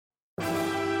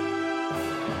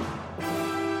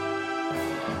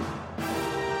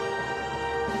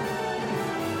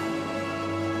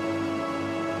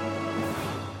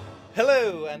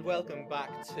Hello and welcome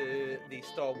back to the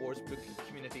Star Wars Book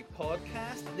Community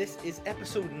Podcast. This is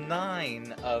episode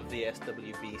 9 of the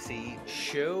SWBC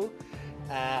show.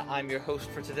 I'm your host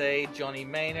for today, Johnny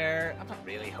Maynor. I'm not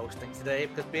really hosting today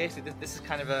because basically this is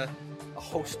kind of a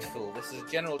hostful. This is a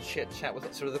general chit-chat with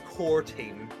sort of the core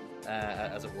team,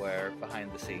 as it were,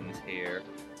 behind the scenes here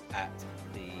at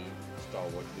the Star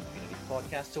Wars Book Community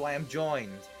Podcast. So I am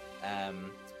joined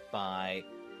by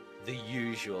the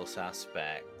usual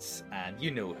suspects, and you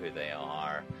know who they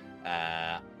are.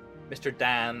 Mr.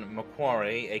 Dan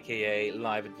McQuarrie, aka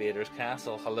Live at Vader's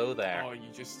Castle. Hello there. Oh,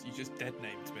 you just dead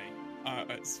named me.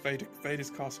 It's Vader's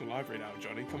Castle Library now,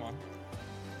 Johnny. Come on.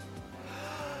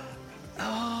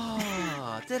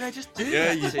 Oh, did I just do that?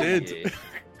 Yeah, you did. You?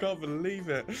 Can't believe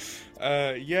it.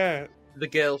 Yeah. The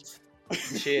guilt, the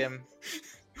shame.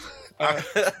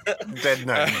 Dead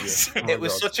name. It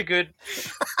was such a good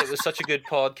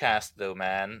podcast, though,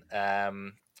 man.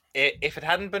 If it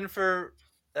hadn't been for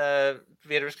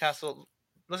Vader's Castle,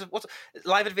 what's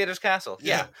Live at Vader's Castle?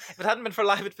 Yeah. If it hadn't been for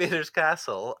Live at Vader's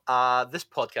Castle, this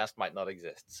podcast might not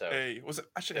exist. So, hey, was it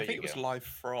actually? I think it was live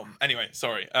from. Anyway,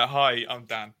 sorry. Hi, I'm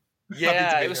Dan.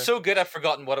 Yeah, it was so good I've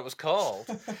forgotten what it was called.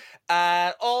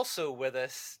 Also with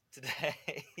us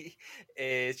today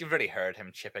is, you've already heard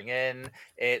him chipping in,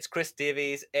 it's Chris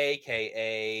Davies,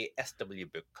 aka SW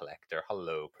Book Collector.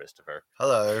 Hello, Christopher.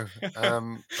 Hello. I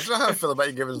don't know how I feel about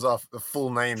you giving us the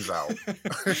full names out.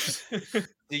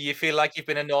 Do you feel like you've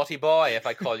been a naughty boy if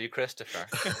I call you Christopher?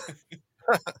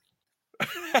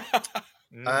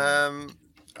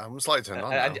 I'm slightly turned on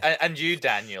now. And you,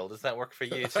 Daniel, does that work for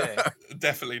you too?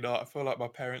 Definitely not. I feel like my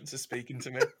parents are speaking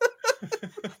to me.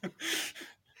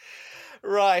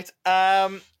 Right.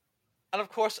 And of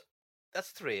course,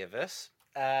 that's three of us.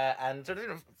 And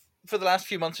for the last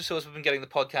few months or so, as we've been getting the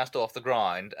podcast off the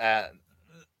ground,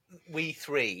 we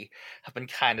three have been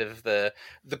kind of the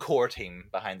core team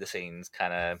behind the scenes,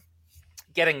 kind of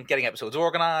getting episodes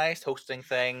organized, hosting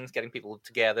things, getting people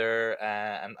together,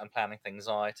 and planning things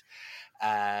out.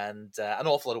 And an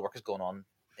awful lot of work has gone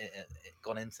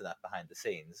into that behind the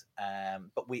scenes.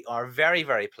 But we are very,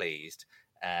 very pleased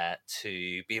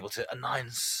to be able to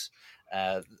announce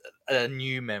a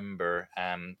new member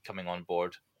coming on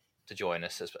board to join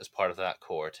us as part of that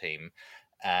core team,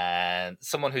 and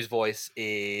someone whose voice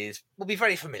will be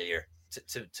very familiar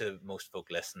to most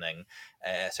folk listening.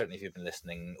 Certainly, if you've been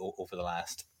listening over the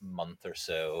last month or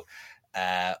so.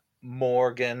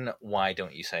 Morgan, why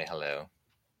don't you say hello?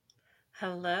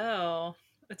 Hello.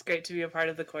 It's great to be a part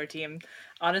of the core team.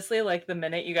 Honestly, like the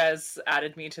minute you guys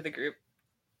added me to the group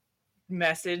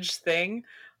message thing,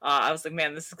 I was like,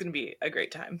 man, this is going to be a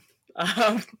great time.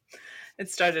 It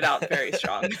started out very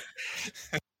strong.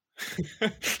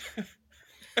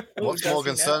 What's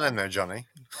Morgan's surname there, Johnny?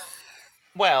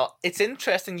 Well, it's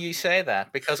interesting you say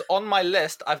that, because on my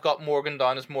list, I've got Morgan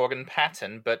down as Morgan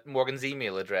Patton, but Morgan's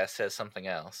email address says something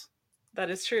else.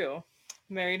 That is true.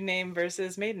 Married name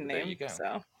versus maiden name. There you go.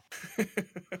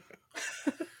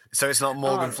 So it's not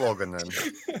Morgan Florgan then?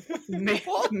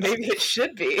 Maybe it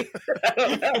should be. I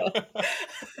don't know.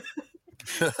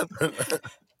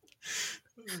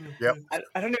 Yep.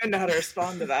 I don't even know how to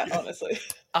respond to that, honestly.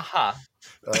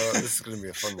 This is going to be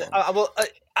a fun one.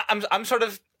 I'm sort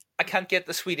of, I can't get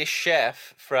the Swedish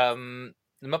Chef from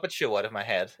the Muppet Show out of my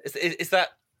head. Is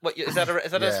that what? Is that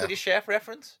a Swedish Chef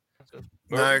reference?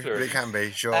 No, but it can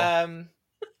be, sure.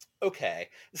 Okay,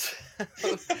 so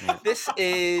this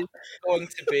is going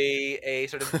to be a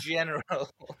sort of general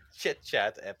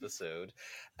chit-chat episode,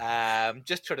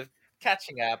 just sort of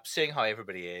catching up, seeing how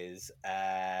everybody is,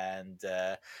 and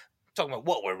talking about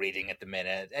what we're reading at the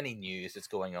minute, any news that's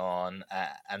going on,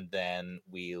 and then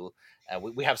we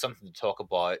have something to talk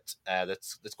about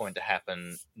that's going to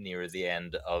happen near the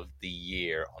end of the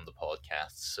year on the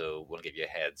podcast, so we'll give you a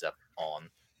heads up on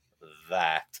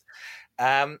that.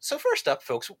 So first up,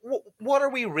 folks, what are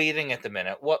we reading at the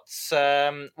minute? What's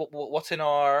in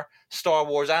our Star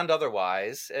Wars and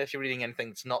otherwise? If you're reading anything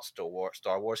that's not Star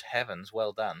Wars, heavens,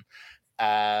 well done.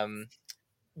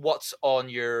 What's on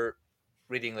your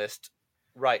reading list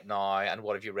right now, and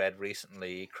what have you read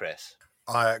recently, Chris?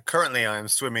 Currently, I am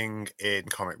swimming in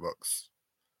comic books.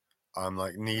 I'm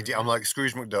like needy. I'm like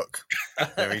Scrooge McDuck.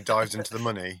 He dives into the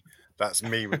money. That's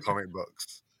me with comic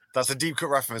books. That's a deep cut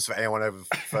reference for anyone over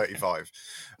 35.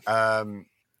 So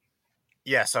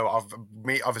I've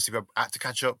obviously had to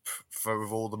catch up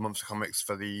with all the months of comics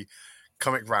for the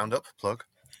comic roundup plug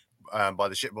by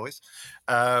the Shit Boys.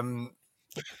 But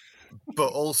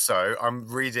also I'm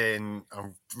reading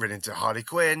to Harley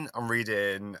Quinn. I'm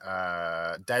reading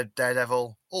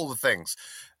Daredevil, all the things.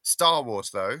 Star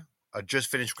Wars though, I just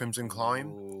finished Crimson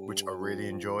Climb, which I really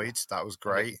enjoyed. That was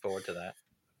I'm looking great. forward to that.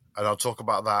 And I'll talk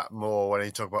about that more when I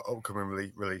talk about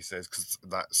upcoming releases, because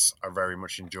I very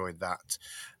much enjoyed that.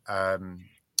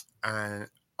 And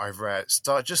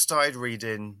I've just started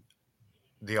reading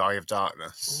The Eye of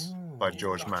Darkness by Ooh,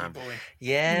 George Lucky Mann, boy.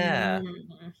 Yeah,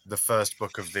 Mm. the first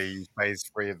book of the Phase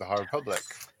 3 of the High Republic.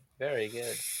 very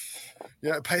good.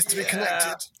 Yeah, it pays to be Yeah.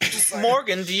 connected. Just saying.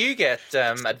 Morgan, do you get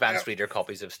advanced reader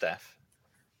copies of stuff?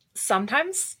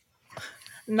 Sometimes,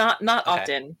 not Okay.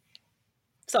 often.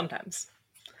 Sometimes.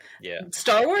 Yeah.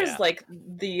 Star Wars, Yeah. like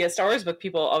the Star Wars book,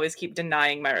 people always keep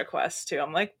denying my requests too.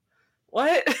 I'm like,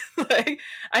 what? Like,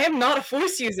 I am not a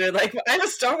Force user. Like, I have a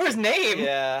Star Wars name.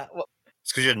 Yeah. Well,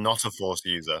 It's because you're not a Force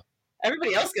user.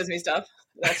 Everybody else gives me stuff.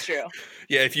 That's true.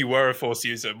 Yeah, if you were a Force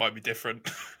user, it might be different.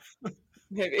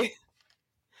 Maybe.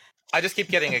 I just keep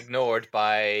getting ignored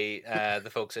by the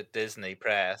folks at Disney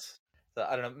Press. So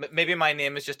I don't know. Maybe my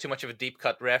name is just too much of a deep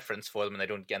cut reference for them, and they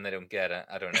don't get it.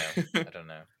 I don't know. I don't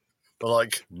know. But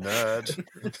like, nerd.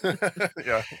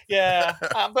 Yeah. Yeah,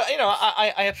 but you know,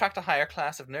 I attract a higher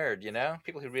class of nerd. You know,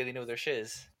 people who really know their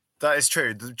shiz. That is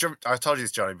true. I told you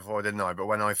this, Johnny, before, didn't I? But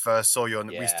when I first saw you on,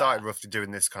 we Yeah. started roughly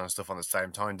doing this kind of stuff on the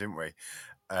same time, didn't we?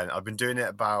 And I've been doing it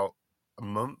about a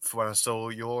month when I saw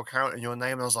your account and your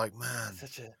name, and I was like, man,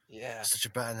 Such such a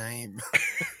better name.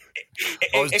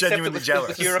 I was genuinely jealous.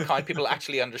 With your account, people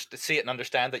actually see it and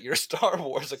understand that you're a Star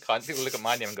Wars account. People look at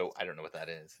my name and go, I don't know what that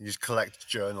is. You just collect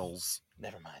journals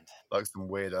Never mind. like some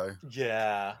weirdo.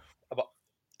 Yeah,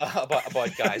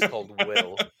 about guys called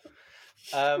Will.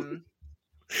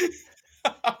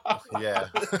 Yeah,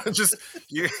 just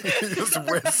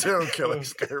weird serial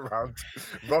killers go around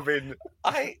robbing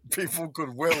people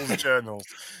Goodwill's journals.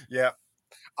 Yeah,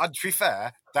 and to be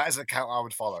fair, that is an account I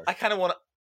would follow. I kind of want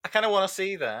to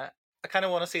see that. I kind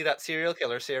of want to see that serial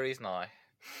killer series now.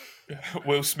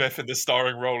 Will Smith in the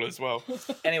starring role as well.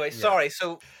 Anyway, Yeah. sorry.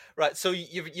 So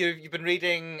you've been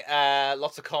reading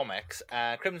lots of comics.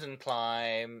 Crimson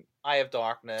Climb, Eye of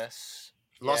Darkness.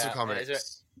 Lots of Yeah, comics. Is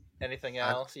there anything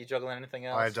else? Are you juggling anything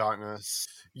else? Eye of Darkness.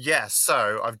 Yeah,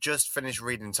 so I've just finished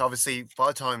reading. So obviously, by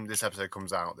the time this episode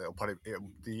comes out,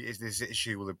 this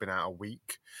issue will have been out a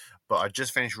week. But I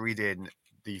just finished reading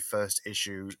the first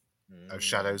issue of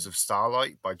Shadows of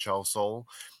Starlight by Charles Soule,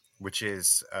 which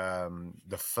is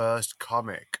the first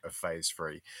comic of Phase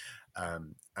 3.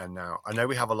 And now, I know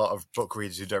we have a lot of book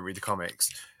readers who don't read the comics.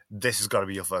 This has got to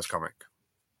be your first comic.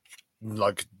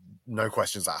 Like, no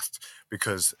questions asked.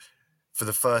 Because for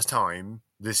the first time,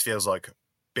 this feels like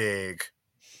big,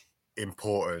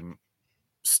 important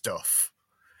stuff.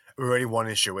 We're only one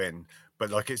issue in, but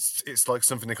like it's like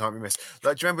something that can't be missed.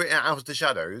 Like, do you remember in Out of the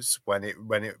Shadows when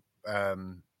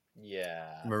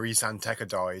Marie Santeca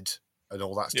died and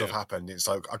all that stuff happened? It's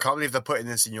like, I can't believe they're putting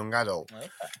this in young adult. Okay.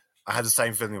 I had the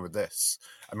same feeling with this.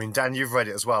 I mean, Dan, you've read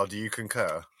it as well. Do you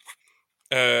concur?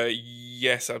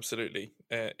 Yes, absolutely.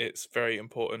 It's very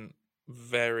important,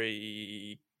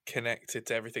 very connected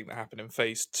to everything that happened in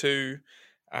Phase 2,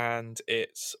 and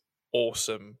it's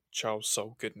awesome. Charles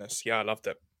Soule goodness. Yeah, I loved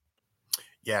it.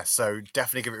 Yeah, so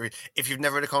definitely give it a read. If you've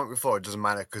never read a comic before, it doesn't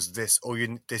matter, because this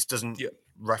doesn't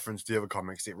reference the other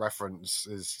comics. It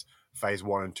references Phase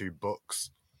 1 and 2 books.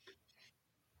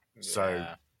 So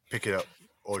pick it up,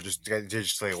 or just get it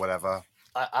digitally or whatever.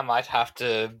 I might have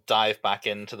to dive back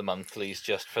into the monthlies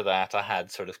just for that. I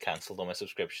had sort of cancelled all my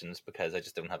subscriptions because I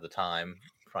just didn't have the time,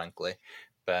 frankly.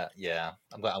 But yeah,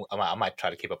 I might try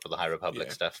to keep up with the High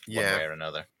Republic stuff one way or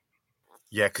another.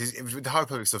 Yeah, because the High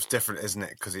Republic stuff's different, isn't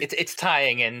it? Because it's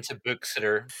tying into books that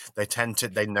are...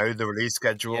 They know the release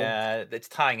schedule. Yeah, it's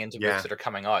tying into books that are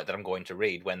coming out that I'm going to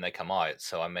read when they come out.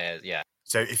 So I may,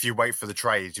 So if you wait for the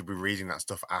trade, you'll be reading that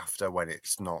stuff after, when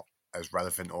it's not as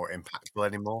relevant or impactful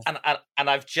anymore. And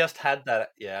I've just had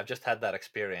that. Yeah, I've just had that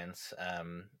experience.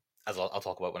 As I'll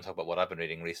talk about when I talk about what I've been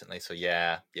reading recently. So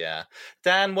yeah.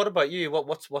 Dan, what about you?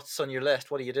 What's on your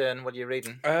list? What are you doing? What are you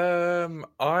reading?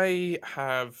 I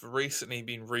have recently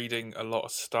been reading a lot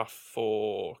of stuff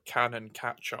for canon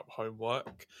catch-up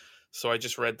homework. So I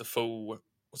just read the full,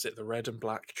 was it the Red and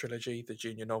Black trilogy, the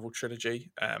junior novel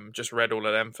trilogy? Just read all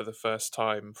of them for the first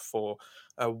time for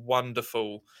a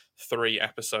wonderful 3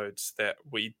 episodes that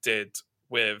we did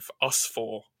with us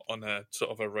 4 on a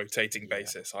sort of a rotating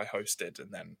basis. I hosted,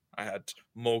 and then I had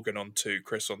Morgan on 2,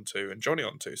 Chris on 2, and Johnny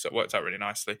on 2, so it worked out really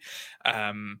nicely.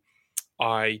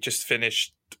 I just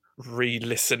finished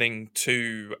re-listening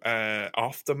to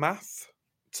Aftermath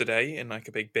today in like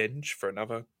a big binge for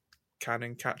another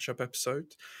canon catch-up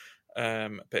episode.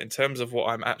 But in terms of what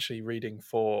I'm actually reading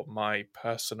for my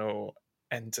personal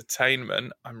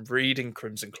entertainment, I'm reading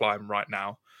Crimson Climb right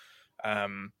now.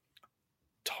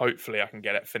 hopefully I can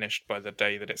get it finished by the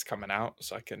day that it's coming out,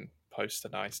 so I can post a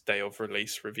nice day of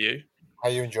release review. How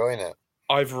are you enjoying it?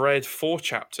 I've read 4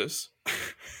 chapters,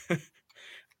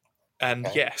 and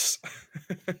Okay. yes.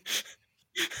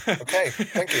 Okay,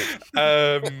 thank you.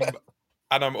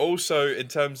 And I'm also, in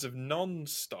terms of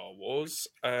non-Star Wars,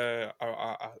 I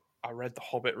read The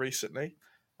Hobbit recently.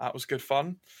 That was good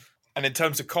fun. And in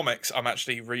terms of comics, I'm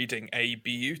actually reading a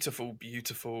beautiful,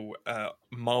 beautiful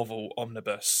Marvel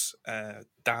omnibus,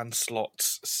 Dan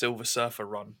Slott's Silver Surfer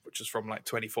run, which is from like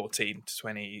 2014 to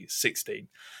 2016.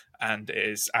 And it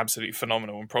is absolutely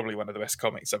phenomenal and probably one of the best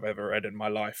comics I've ever read in my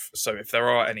life. So if there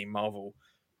are any Marvel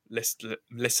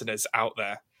listeners out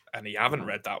there and you haven't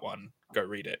read that one, go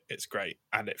read it. It's great.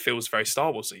 And it feels very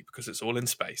Star Warsy because it's all in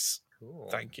space. Cool.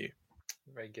 Thank you.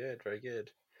 Very good, very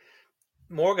good.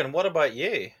 Morgan, what about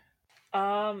you?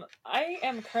 I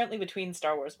am currently between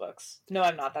Star Wars books. No,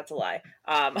 I'm not. That's a lie.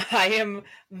 I am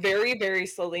very, very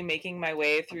slowly making my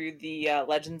way through the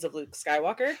Legends of Luke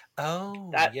Skywalker. Oh,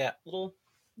 That yeah. little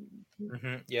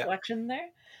Yeah. collection there.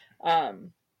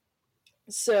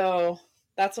 So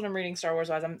that's what I'm reading Star Wars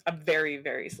wise. I'm very,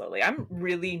 very slowly. I'm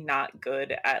really not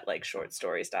good at like short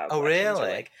story style collections or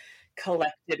really? like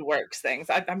collected works things.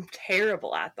 I'm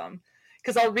terrible at them.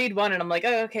 Because I'll read one and I'm like,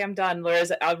 oh, okay, I'm done.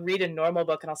 Whereas I'll read a normal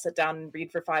book and I'll sit down and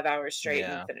read for 5 hours straight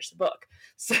and finish the book.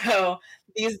 So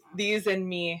these and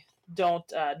me don't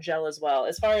gel as well.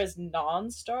 As far as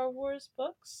non-Star Wars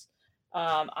books,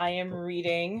 I am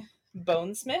reading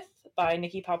Bonesmith by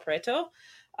Nikki Palpareto,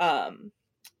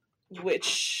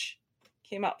 which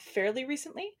came out fairly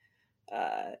recently.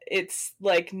 It's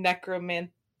like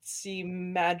necromancy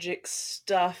magic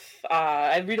stuff.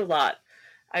 I read a lot.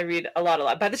 By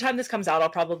the time this comes out, I'll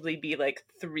probably be like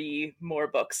 3 more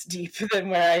books deep than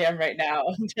where I am right now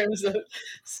in terms of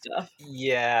stuff.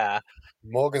 Yeah.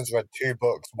 Morgan's read 2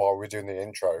 books while we're doing the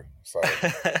intro, so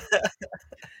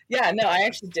Yeah, no, I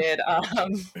actually did.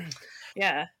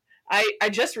 Yeah. I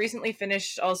just recently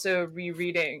finished also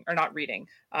rereading, or not reading.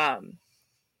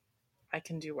 I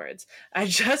can do words. I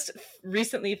just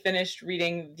recently finished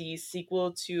reading the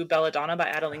sequel to Belladonna by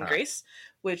Adeline Grace,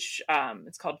 which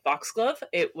it's called Foxglove.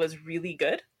 It was really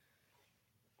good.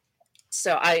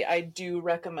 So I do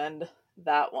recommend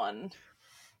that one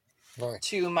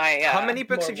to my How many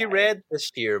books have you read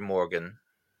this year, Morgan?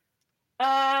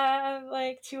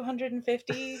 Like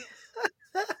 250.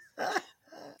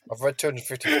 I've read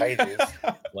 250 pages.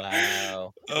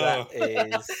 Wow.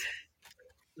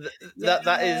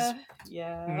 That is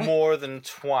more than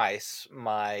twice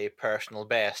my personal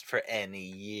best for any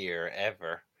year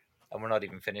ever. And we're not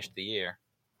even finished the year.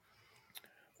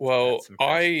 Well,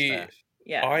 I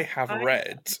have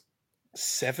read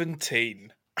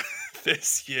 17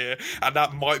 this year, and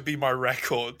that might be my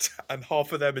record, and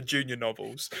half of them are junior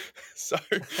novels. So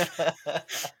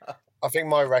I think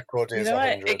my record is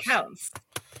 100. It counts.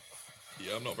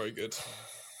 Yeah, I'm not very good.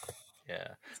 Yeah,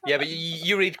 but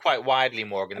you read quite widely,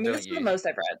 Morgan, don't this you? This is the most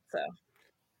I've read, so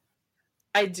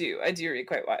I do read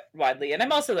quite widely, and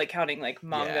I'm also like counting like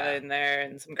manga in there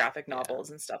and some graphic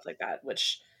novels and stuff like that,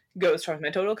 which goes towards my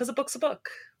total because a book's a book,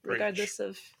 regardless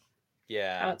of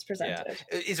how it's presented.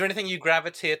 Is there anything you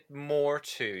gravitate more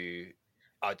to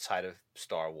outside of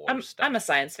Star Wars stuff? I'm a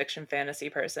science fiction fantasy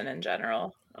person in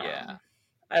general. Yeah,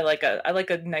 I like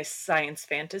a nice science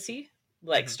fantasy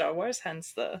like Star Wars,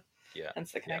 hence the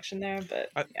connection there.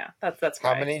 But that's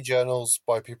how many journals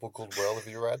by people called Will have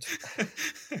you read?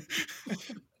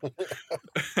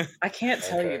 I can't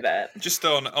tell you that. Just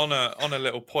on a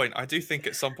little point, I do think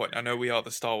at some point, I know we are the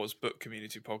Star Wars book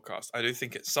community podcast, I do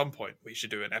think at some point we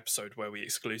should do an episode where we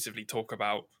exclusively talk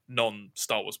about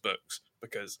non-Star Wars books,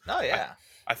 because I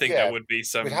think there would be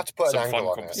some fun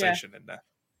conversation in there.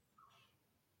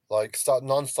 Like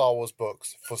non-Star Wars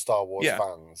books for Star Wars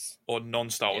fans. Or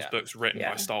non-Star Wars books written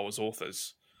by Star Wars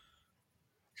authors.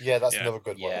 Yeah, that's another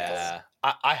good one. Yeah,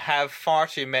 I have far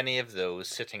too many of those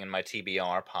sitting in my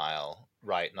TBR pile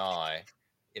right now.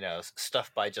 You know,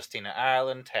 stuff by Justina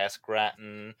Ireland, Tess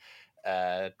Grattan,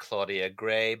 Claudia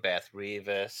Gray, Beth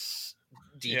Rivas,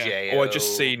 DJO. Oh, I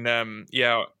just seen I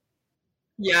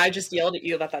just yelled at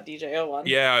you about that DJO one.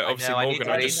 Yeah, obviously, Morgan,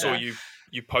 I just saw you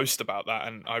post about that,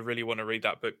 and I really want to read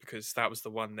that book because that was the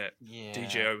one that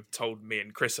DJO told me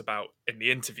and Chris about in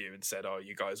the interview and said, "Oh,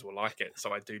 you guys will like it."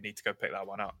 So I do need to go pick that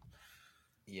one up.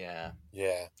 Yeah.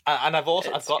 And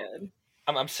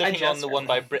I'm sitting on the one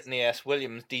by Brittany S.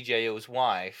 Williams, DJO's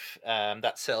wife.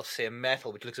 That Self-Same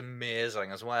Metal, which looks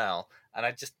amazing as well. And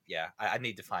I just I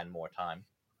need to find more time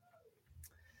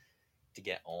to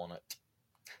get on it.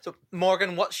 So,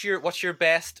 Morgan, what's your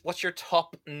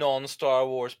top non-Star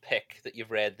Wars pick that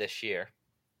you've read this year?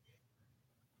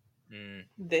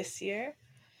 this year.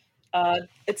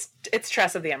 It's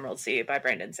Tress of the Emerald Sea by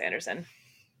Brandon Sanderson.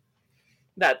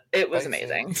 That it was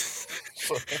amazing.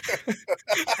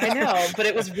 I know, but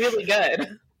it was really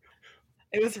good.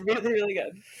 It was really, really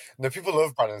good. No, people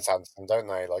love Brandon Sanderson, don't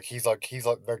they? Like he's like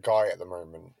the guy at the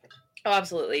moment. Oh,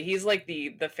 absolutely. He's like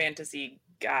the fantasy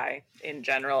guy in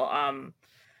general.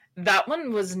 That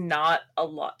one was not a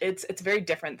lot. It's very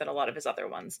different than a lot of his other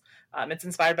ones. It's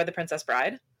inspired by The Princess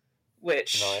Bride,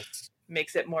 which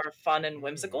makes it more fun and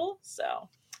whimsical. So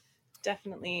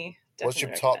definitely. What's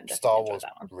your top Star Wars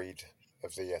read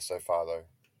of the year so far, though?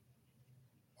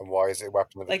 And why is it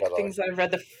Weapon of the Jedi? Things that I've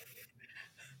read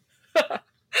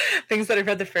things that I've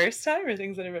read the first time, or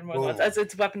things that I've read more than once.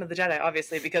 It's Weapon of the Jedi,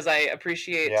 obviously, because I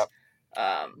appreciate Luke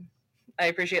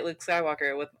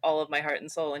Skywalker with all of my heart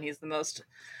and soul, and he's the most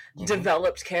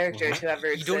developed character to ever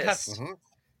exist.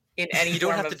 In any you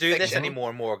don't have to do fiction. this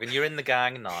anymore, Morgan. You're in the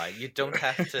gang now. You don't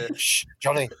have to. Shh,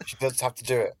 Johnny, she does have to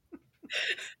do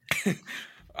it.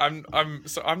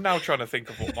 I'm now trying to think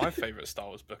of what my favorite Star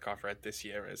Wars book I've read this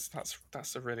year is.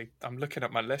 That's a really. I'm looking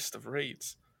at my list of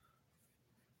reads.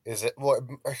 Is it? Well,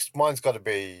 mine's got to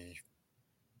be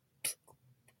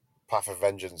Path of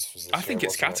Vengeance. I think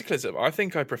it's Cataclysm. I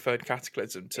think I preferred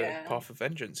Cataclysm to Path of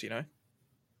Vengeance. You know.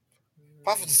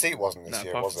 Path of Deceit wasn't this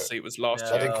year, Path was of it? Deceit was last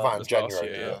year. That didn't come out in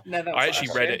January. Yeah. I actually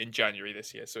read it in January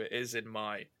this year, so it is in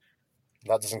my.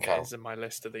 That doesn't count. It is in my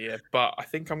list of the year, but I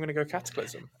think I'm going to go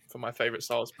Cataclysm for my favourite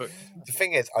Star Wars book. The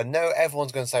thing is, I know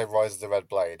everyone's going to say Rise of the Red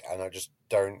Blade, and I just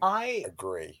don't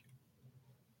agree.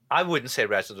 I wouldn't say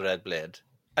Rise of the Red Blade.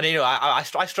 And, you know, I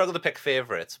struggle to pick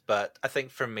favourites, but I think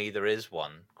for me there is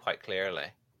one, quite clearly,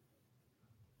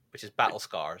 which is Battle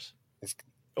Scars.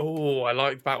 Oh, I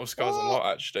like Battle Scars a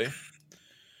lot, actually.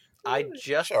 I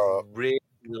just really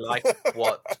like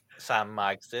what Sam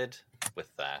Maggs did with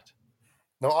that.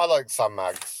 No, I like Sam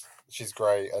Maggs. She's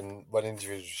great, and when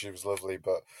interviewed, she was lovely.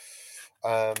 But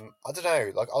I don't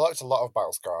know. Like, I liked a lot of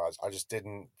Battle Scars. I just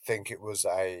didn't think it was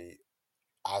as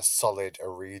solid a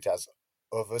read as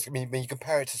others. I mean, when you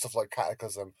compare it to stuff like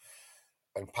Cataclysm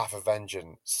and Path of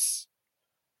Vengeance,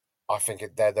 I think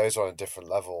those are on a different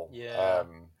level. Yeah.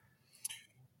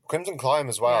 Crimson Climb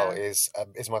as well is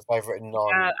my favourite non.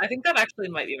 Yeah, I think that actually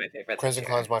might be my favorite. Crimson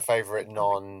Climb's my favourite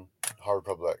non High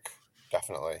Republic,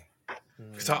 definitely.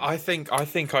 So I think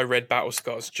I read Battle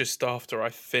Scars just after I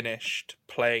finished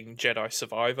playing Jedi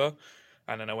Survivor,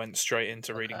 and then I went straight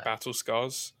into reading Battle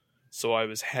Scars. So I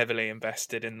was heavily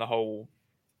invested in the whole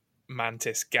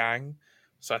Mantis gang.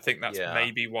 So I think that's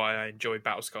maybe why I enjoy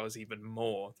Battle Scars even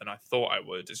more than I thought I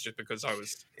would. It's just because I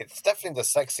was. It's definitely the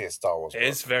sexiest Star Wars book. It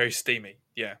is very steamy.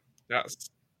 Yeah, that's.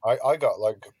 I got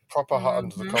like proper hot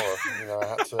under the collar. You know,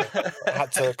 I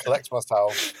had to collect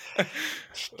myself.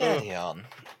 Steady on.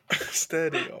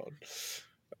 Steady on.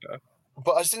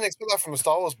 But I just didn't expect that from a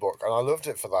Star Wars book, and I loved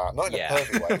it for that. Not in a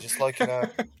perfect way, just like in a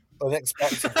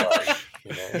unexpected way.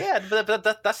 You know? Yeah, but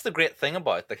that's the great thing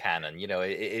about the canon. You know,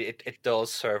 it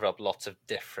does serve up lots of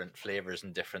different flavors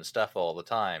and different stuff all the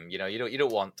time. You know, you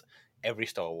don't want every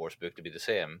Star Wars book to be the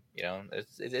same. You know,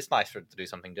 it's nice for it to do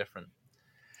something different.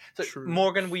 So, true.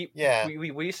 Morgan, were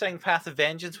you saying Path of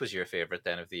Vengeance was your favorite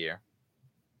then of the year?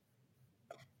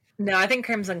 No, I think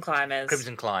Crimson Climb is.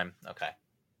 Crimson Climb, okay.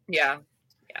 Yeah.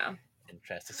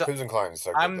 Interesting. So Crimson Climb is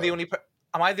so good. Am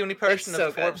I the only person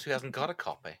of Forbes who hasn't got a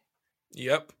copy?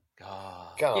 Yep.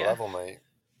 God. Get on a level, mate.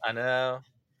 I know.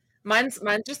 Mine's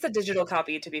just a digital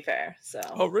copy, to be fair. So.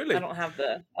 Oh, really? I don't have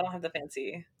the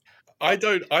fancy. I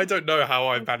don't know how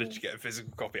I managed to get a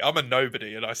physical copy. I'm a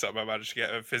nobody, and I somehow managed to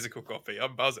get a physical copy.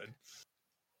 I'm buzzing.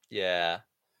 Yeah.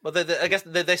 Well, I guess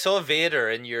they saw Vader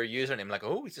in your username, like,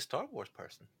 oh, he's a Star Wars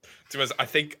person. I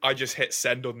think I just hit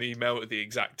send on the email at the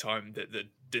exact time that the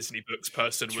Disney Books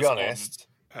person was on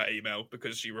her email,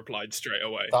 because she replied straight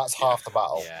away. That's half the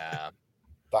battle. Yeah.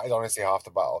 That is honestly half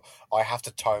the battle. I have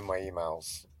to time my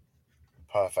emails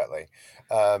perfectly.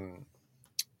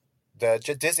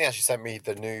 Disney actually sent me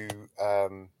the new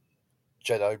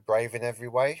Jedi Brave in Every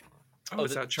Way. Oh,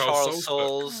 is that Charles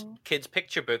Soule's kids'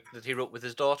 picture book that he wrote with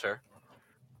his daughter?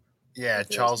 Yeah,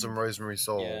 Charles and Rosemary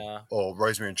Soule, or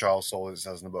Rosemary and Charles Soule, as it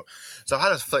says in the book. So I've had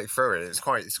to flick through it. It's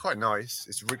quite nice.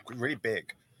 It's really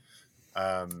big,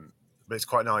 but it's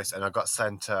quite nice. And I got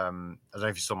sent. I don't know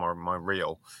if you saw my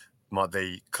reel,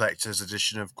 the collector's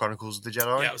edition of Chronicles of the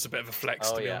Jedi. Yeah, it was a bit of a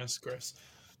flex, to be honest, Chris.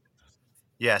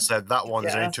 Yeah, so that one,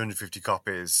 there's only 250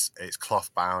 copies. It's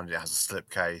cloth bound. It has a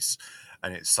slipcase,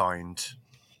 and it's signed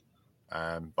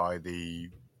by the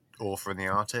author and the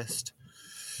artist.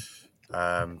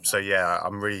 So yeah,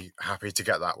 I'm really happy to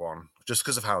get that one just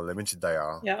because of how limited they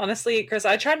are. Yeah, honestly, Chris,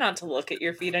 I try not to look at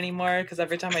your feed anymore because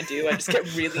every time I do, I just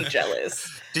get really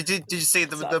jealous. Did you see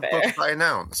the It's not book fair. that I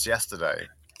announced yesterday?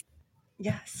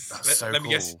 Yes, That's so let me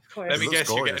cool. guess. of course. Let me looks guess.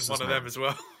 You're gorgeous, getting one of doesn't them it? as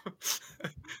well.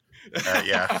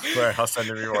 Yeah, well, I'll send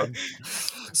everyone.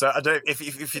 So I don't.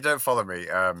 If you don't follow me,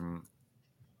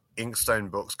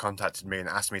 Inkstone Books contacted me and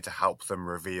asked me to help them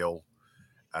reveal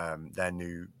their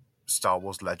new Star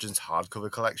Wars Legends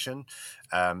hardcover collection.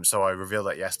 So I revealed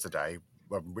that yesterday,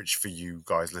 which for you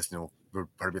guys listening will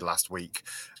probably be last week,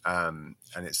 and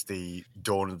it's the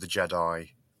Dawn of the Jedi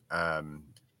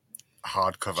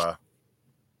hardcover,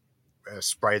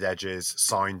 sprayed edges,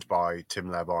 signed by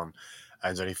Tim Lebon, and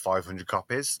there's only 500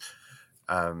 copies.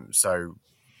 So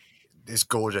it's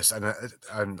gorgeous, and I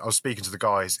was speaking to the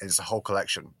guys. It's a whole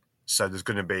collection, so there's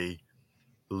going to be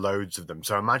loads of them.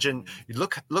 So imagine you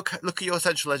look at your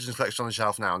Essential Legends collection on the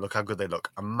shelf now, and look how good they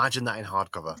look. Imagine that in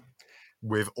hardcover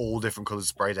with all different colours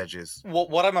sprayed edges.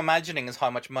 What I'm imagining is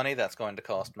how much money that's going to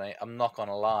cost me. I'm not going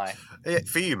to lie.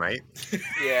 For you, mate.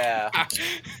 Yeah.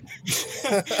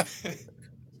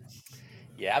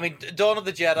 Yeah, I mean, Dawn of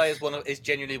the Jedi is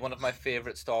genuinely one of my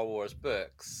favorite Star Wars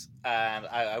books, and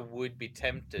I would be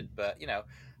tempted, but you know,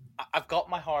 I've got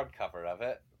my hardcover of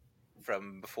it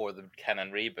from before the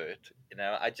canon reboot. You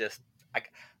know,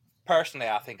 personally,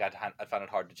 I think I'd find it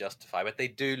hard to justify, but they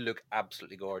do look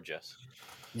absolutely gorgeous.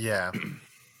 Yeah.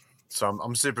 So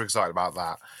I'm super excited about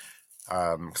that,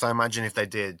 because I imagine if they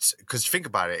did, because think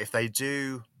about it, if they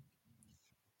do,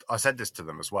 I said this to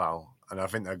them as well, and I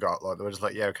think they were just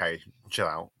like, yeah, okay, chill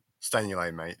out, stay in your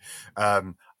lane, mate.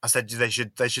 I said they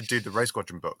should do the Rogue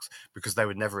Squadron books because they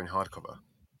were never in hardcover.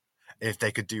 If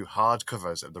they could do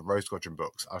hardcovers of the Rogue Squadron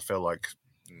books, I feel like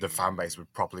the fan base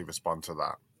would properly respond to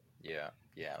that. Yeah,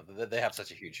 they have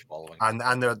such a huge following,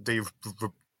 and the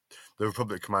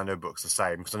Republic Commando books the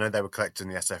same, because I know they were collecting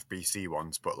the SFBC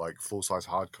ones, but like full size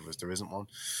hardcovers, there isn't one,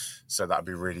 so that'd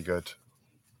be really good.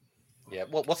 Yeah,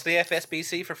 what's the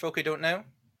FSBC for folk who don't know?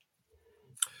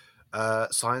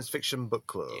 Science Fiction Book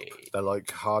Club. Yeah. They're like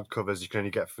hardcovers you can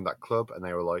only get from that club, and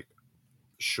they were like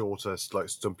shorter, like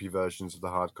stumpy versions of the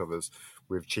hardcovers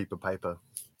with cheaper paper.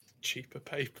 Cheaper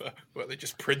paper? Well, they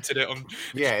just printed it on.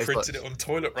 Yeah, just printed it on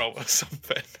toilet roll or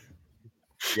something.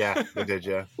 Yeah, they did.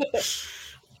 Yeah.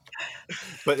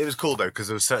 But it was cool though, because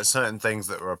there were certain things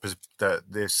that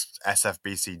this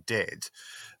SFBC did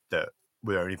that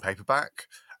were only paperback,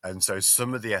 and so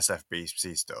some of the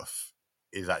SFBC stuff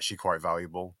is actually quite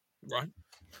valuable. Right.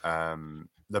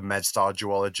 The MedStar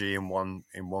duology in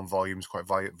one volume is quite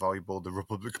valuable. The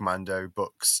Republic Commando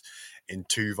books in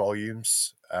 2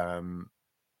 volumes are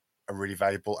really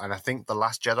valuable, and I think The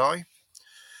Last Jedi,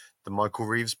 the Michael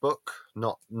Reeves book,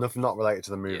 not related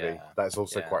to the movie, that's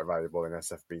also quite valuable in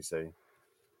SFBC.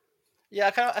 Yeah,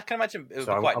 I can imagine it would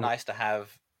be quite nice to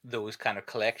have those kind of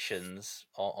collections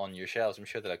on your shelves. I'm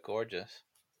sure they look gorgeous.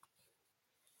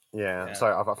 Yeah.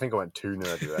 Sorry, I think I went too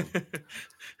nerdy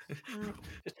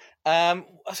then.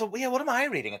 So yeah, what am I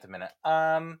reading at the minute?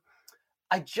 I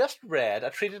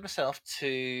treated myself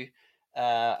to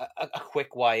a quick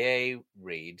YA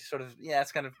read, sort of,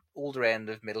 it's kind of older end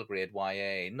of middle grade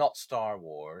YA, not Star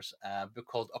Wars, a book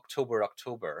called October,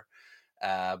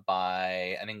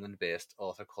 by an England-based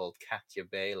author called Katya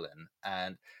Balin,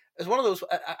 and it was one of those.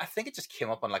 I think it just came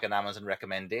up on like an Amazon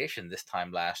recommendation this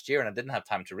time last year, and I didn't have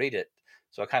time to read it,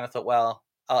 so I kind of thought, well,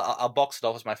 I'll box it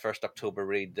off as my first October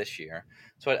read this year.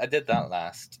 So I did that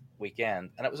last weekend,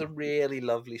 and it was a really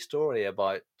lovely story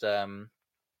about a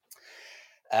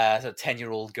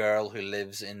 10-year-old girl who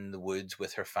lives in the woods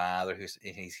with her father,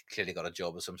 he's clearly got a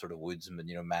job as some sort of woodsman,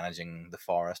 managing the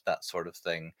forest, that sort of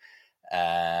thing.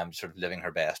 Sort of living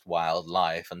her best wild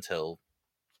life until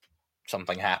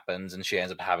something happens and she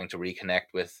ends up having to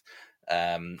reconnect with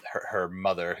her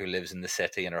mother, who lives in the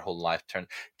city, and her whole life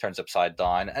turns upside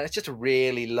down. And it's just a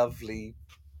really lovely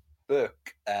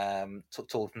book,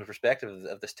 told from the perspective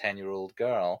of this 10-year-old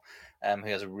girl, who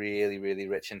has a really, really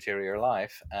rich interior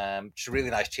life. Just a really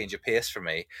nice change of pace for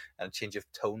me, and a change of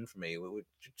tone for me,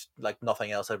 like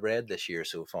nothing else I've read this year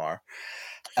so far.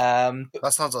 That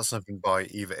sounds like something by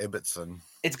Eva Ibbotson.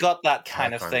 It's got that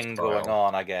kind of thing going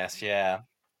on, I guess. Yeah.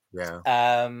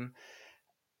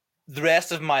 The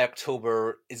rest of my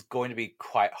October is going to be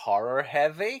quite horror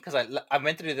heavy, because I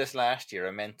meant to do this last year.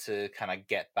 I meant to kind of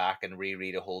get back and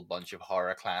reread a whole bunch of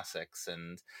horror classics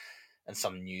and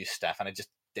some new stuff, and it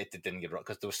didn't get around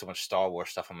because there was so much Star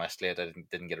Wars stuff on my slate. I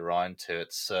didn't get around to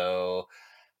it. So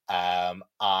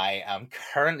I am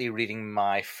currently reading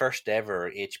my first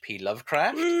ever H.P.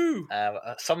 Lovecraft. Woo!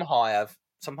 Somehow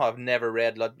somehow I've never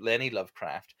read Lenny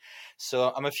Lovecraft.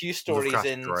 So I'm a few stories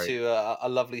Lovecraft's great. into a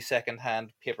lovely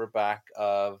secondhand paperback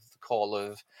of The Call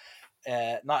of.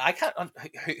 Now I can't.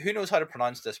 Who knows how to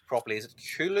pronounce this properly? Is it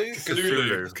Cthulhu?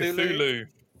 Cthulhu. Cthulhu.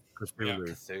 Yeah.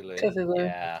 Cthulhu. Cthulhu.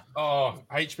 Yeah. Oh,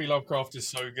 H.P. Lovecraft is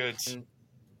so good.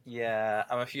 Yeah,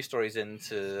 I'm a few stories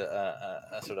into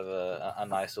a sort of a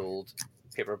nice old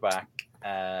paperback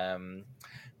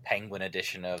Penguin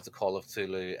edition of The Call of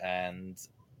Cthulhu and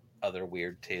other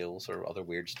weird tales or other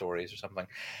weird stories or something.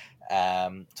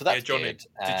 So that's Johnny, good.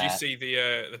 did you see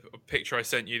the picture I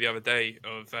sent you the other day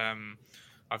of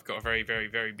I've got a very, very,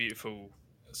 very beautiful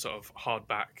sort of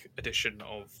hardback edition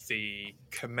of the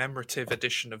commemorative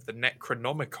edition of the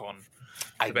Necronomicon,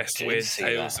 the best weird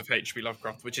tales of H.P.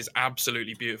 Lovecraft, which is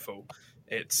absolutely beautiful.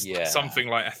 It's something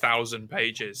like 1,000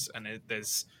 pages, and I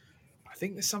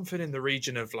think there's something in the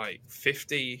region of like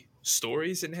 50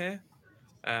 stories in here.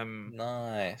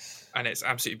 Nice. And it's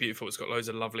absolutely beautiful. It's got loads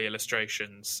of lovely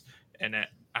illustrations in it,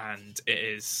 and it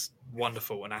is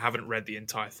wonderful. And I haven't read the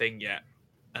entire thing yet,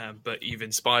 but you've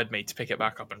inspired me to pick it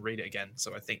back up and read it again.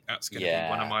 So I think that's going to be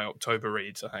one of my October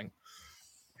reads, I think.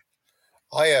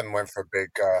 I went for a big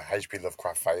H.P.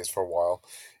 Lovecraft phase for a while.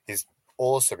 He's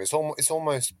awesome. It's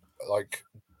almost like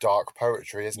dark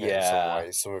poetry, isn't it? In some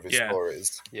ways, some of his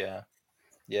stories.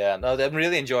 Yeah, no, I'm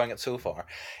really enjoying it so far.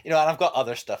 And I've got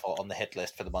other stuff on the hit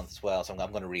list for the month as well. So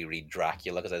I'm going to reread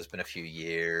Dracula because it's been a few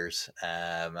years,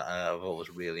 and I've always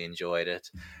really enjoyed it.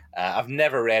 I've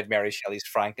never read Mary Shelley's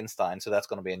Frankenstein, so that's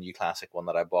going to be a new classic one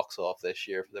that I box off this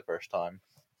year for the first time.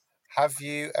 Have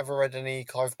you ever read any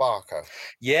Clive Barker?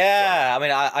 Yeah, I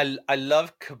mean, I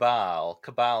love Cabal.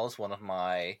 Cabal's one of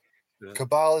my...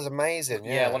 Cabal is amazing,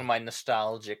 yeah. One of my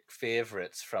nostalgic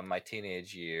favorites from my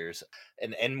teenage years.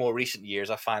 In more recent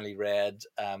years, I finally read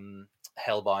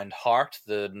Hellbound Heart,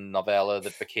 the novella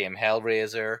that became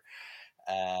Hellraiser.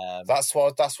 That's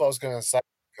what I was going to say,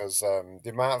 because the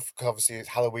amount of, obviously,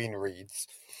 Halloween reads,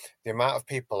 the amount of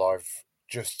people I've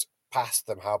just passed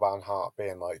them Hellbound Heart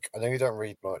being like, I know you don't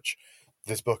read much,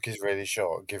 this book is really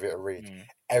short, give it a read.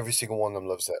 Every single one of them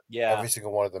loves it. Yeah. Every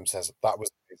single one of them says, that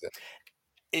was amazing.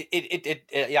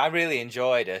 I really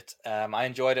enjoyed it. I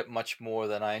enjoyed it much more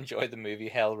than I enjoyed the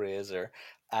movie Hellraiser.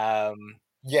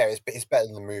 Yeah, it's better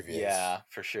than the movie. Yeah,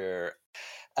 for sure.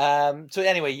 So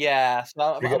anyway, yeah.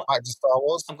 So we get back to Star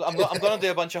Wars. I'm going to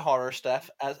do a bunch of horror stuff.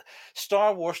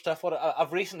 Star Wars stuff.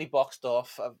 I've recently boxed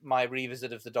off my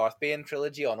revisit of the Darth Bane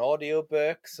trilogy on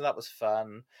audiobook, so that was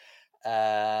fun.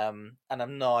 And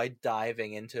I'm now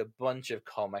diving into a bunch of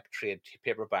comic trade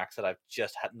paperbacks that I've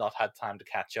just not had time to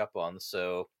catch up on.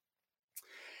 So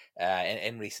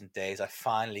in recent days, I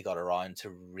finally got around to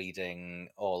reading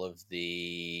all of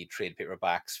the trade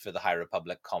paperbacks for the High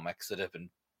Republic comics that have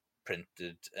been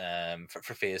printed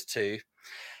for Phase 2.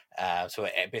 So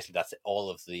basically that's all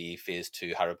of the Phase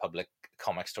 2 High Republic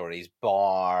comic stories,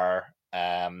 bar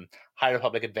High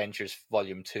Republic Adventures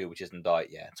Volume 2, which isn't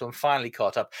out yet. So I'm finally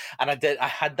caught up. And I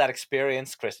had that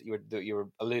experience, Chris, that you were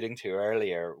alluding to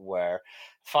earlier, where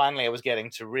finally I was getting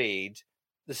to read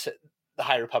the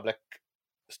High Republic,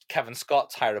 Kevin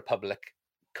Scott's High Republic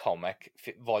comic,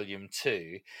 Volume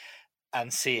 2,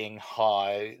 and seeing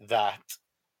how that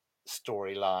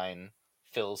storyline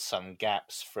fills some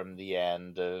gaps from the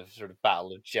end of sort of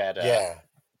Battle of Jeddah,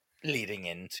 leading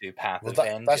into Path of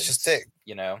Vengeance. That's just it,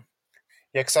 Yeah,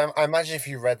 because I imagine if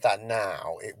you read that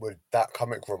now, that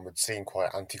comic run would seem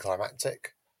quite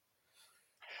anticlimactic,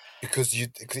 because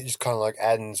it just kind of like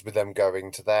ends with them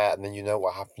going to there, and then you know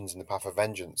what happens in the Path of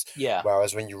Vengeance. Yeah.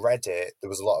 Whereas when you read it, there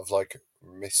was a lot of like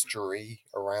mystery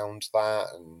around that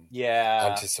and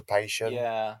anticipation.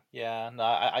 Yeah. No,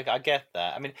 I get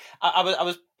that. I mean, I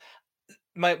was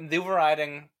my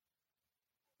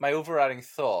overriding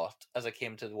thought as I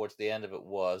came towards the end of it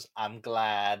was, I'm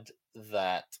glad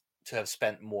that to have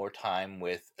spent more time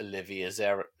with Olivia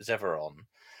Zeveron,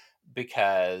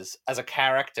 because as a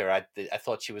character, I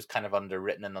thought she was kind of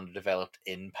underwritten and underdeveloped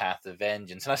in Path of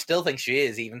Vengeance, and I still think she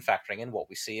is, even factoring in what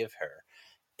we see of her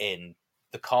in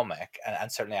the comic,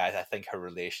 and certainly I think her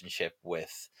relationship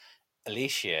with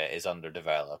Alicia is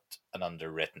underdeveloped and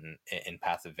underwritten in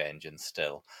Path of Vengeance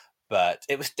still. But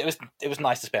it was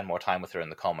nice to spend more time with her in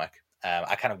the comic.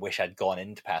 I kind of wish I'd gone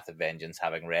into Path of Vengeance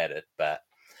having read it, but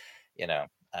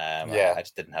I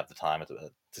just didn't have the time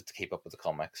to keep up with the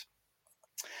comics.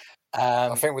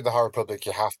 I think with the High Republic,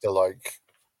 you have to like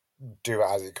do it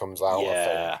as it comes out.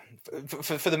 Yeah,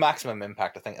 for the maximum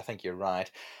impact, I think you're right.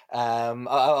 I've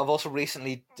also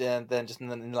recently, then just in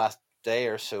the last day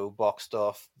or so, boxed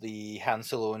off the Han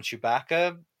Solo and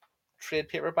Chewbacca trade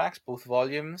paperbacks, both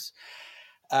volumes,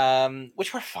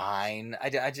 which were fine.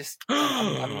 I'm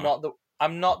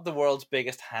I'm not the world's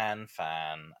biggest Han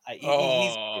fan.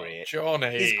 He's great.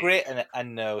 Johnny, He's great, and I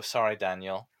know. Sorry,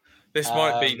 Daniel. This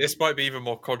might be even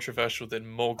more controversial than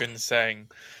Morgan saying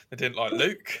they didn't like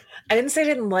Luke. I didn't say I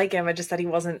didn't like him. I just said he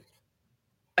wasn't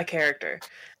a character.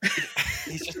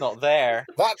 He's just not there.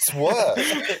 That's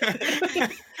worse.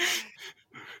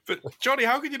 But Johnny,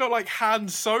 how can you not like Han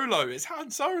Solo? It's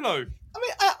Han Solo. I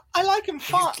mean, I like him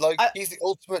fine. He's the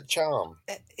ultimate charm.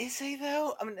 Is he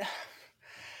though? I mean,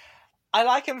 I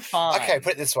like him fine. Okay,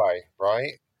 put it this way,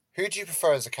 right? Who do you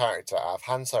prefer as a character out of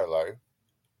Han Solo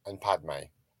and Padme?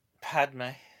 Padme.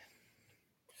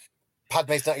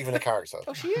 Padme's not even a character.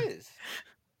 Oh, she is.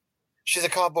 She's a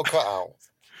cardboard cutout.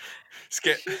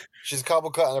 She's a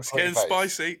cardboard cutout and a pretty face.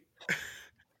 Spicy.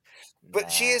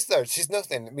 But she is, though. She's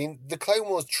nothing. I mean, the Clone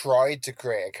Wars tried to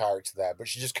create a character there, but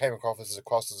she just came across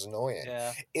as annoying.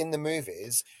 Yeah. In the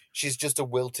movies, she's just a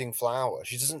wilting flower.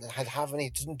 She doesn't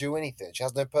doesn't do anything. She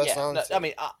has no personality. Yeah, no, I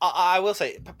mean, I will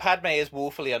say, Padme is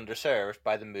woefully underserved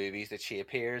by the movies that she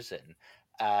appears in.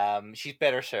 She's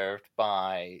better served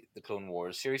by the Clone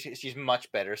Wars series. She's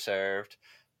much better served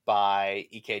by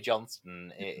E.K.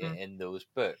 Johnston in those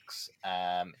books.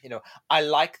 I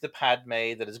like the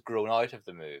Padme that has grown out of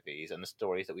the movies and the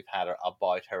stories that we've had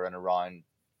about her and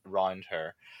around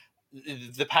her.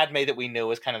 The Padme that we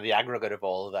know as kind of the aggregate of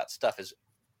all of that stuff is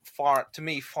far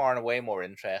and away more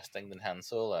interesting than Han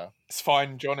Solo. It's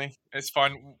fine, Johnny. It's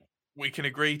fine. We can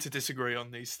agree to disagree on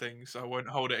these things. I won't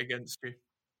hold it against you.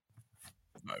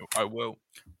 No, I will.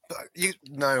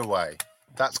 No way.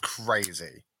 That's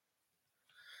crazy.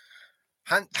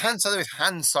 Han Solo is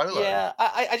Han Solo. Yeah,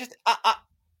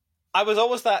 I was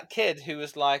always that kid who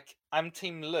was like, I'm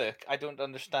Team Luke. I don't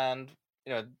understand.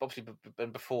 Obviously,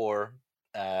 before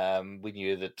we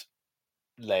knew that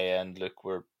Leia and Luke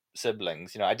were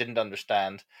siblings. I didn't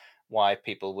understand why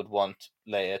people would want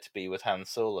Leia to be with Han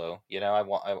Solo.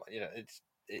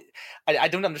 I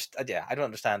don't understand. Yeah, I don't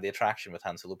understand the attraction with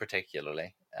Han Solo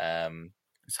particularly.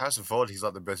 It's Harrison Ford. He's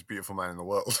like the most beautiful man in the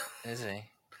world. Is he?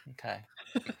 Okay.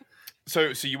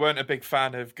 So you weren't a big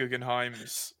fan of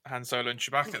Guggenheim's Han Solo and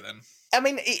Chewbacca then? I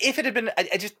mean, if it had been,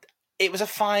 it was a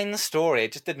fine story.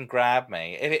 It just didn't grab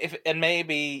me. If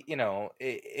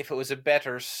it was a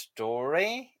better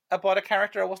story about a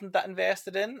character I wasn't that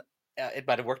invested in, it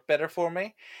might have worked better for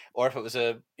me. Or if it was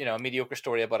a mediocre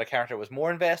story about a character I was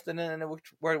more invested in, and it would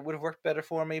have worked better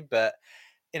for me. But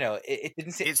it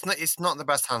didn't. It's not the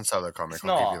best Han Solo comic.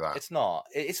 I'll give you that. It's not.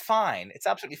 It's fine. It's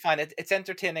absolutely fine. It's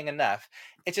entertaining enough.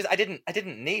 It's just I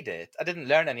didn't need it. I didn't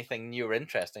learn anything new or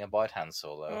interesting about Han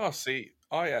Solo. Oh, see,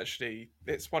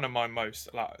 it's one of my it's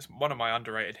one of my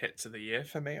underrated hits of the year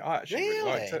for me. I actually really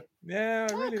liked it. Yeah,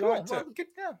 I really liked it. Good,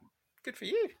 yeah, good for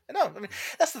you. No, I mean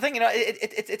that's the thing.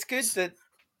 It's good that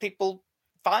people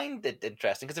find it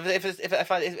interesting, because if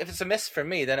it's a miss for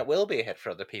me, then it will be a hit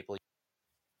for other people.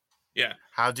 Yeah.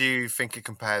 How do you think it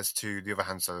compares to the other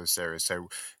Han Solo series? So,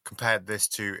 compared this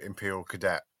to Imperial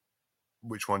Cadet,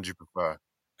 which one do you prefer?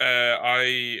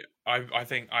 I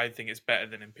think it's better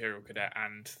than Imperial Cadet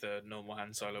and the normal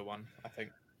Han Solo one. I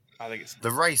think it's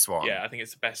the race one. Yeah, I think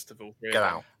it's the best of all three. Get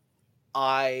out.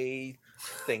 I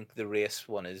think the race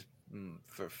one is,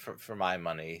 for my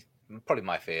money, probably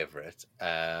my favorite.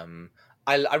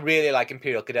 I really like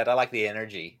Imperial Cadet. I like the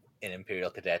energy in Imperial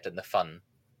Cadet and the fun,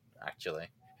 actually.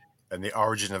 And the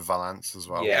origin of Valance as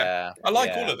well. Yeah. I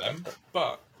like all of them,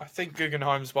 but I think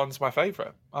Guggenheim's one's my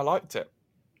favourite. I liked it.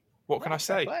 What can I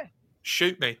say?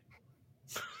 Shoot me.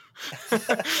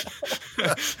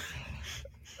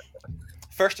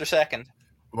 First or second?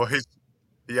 Well, who's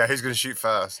going to shoot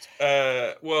first?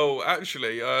 Well,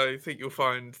 actually, I think you'll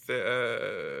find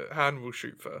that Han will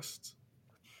shoot first.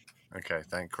 Okay,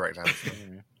 correct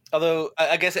answer. Although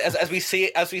I guess as we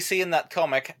see in that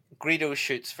comic, Greedo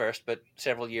shoots first, but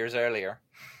several years earlier.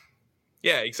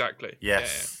 Yeah, exactly.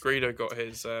 Yes. Yeah. Greedo got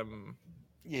his.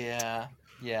 Yeah.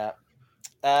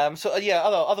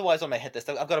 Otherwise on my hit list,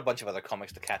 I've got a bunch of other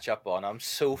comics to catch up on. I'm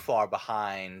so far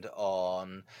behind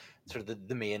on sort of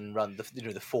the main run,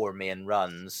 the four main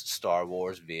runs: Star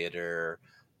Wars, Vader,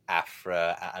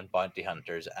 Aphra, and Bounty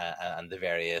Hunters, and the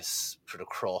various sort of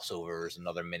crossovers and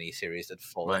other mini-series that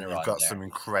fall in around there. You've got some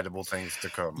incredible things to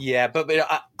come. Yeah, but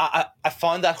I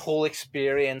found that whole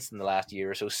experience in the last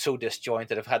year or so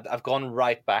disjointed. I've gone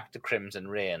right back to Crimson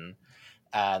Reign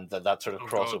and that sort of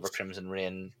crossover Crimson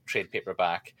Reign trade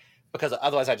paperback, because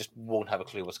otherwise I just won't have a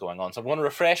clue what's going on. So I'm going to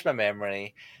refresh my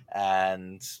memory,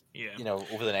 and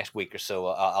over the next week or so,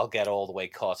 I'll get all the way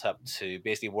caught up to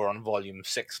basically we're on volume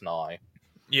 6 now.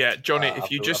 Yeah, Johnny,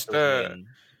 if you just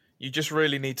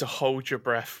really need to hold your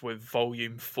breath with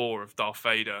volume 4 of Darth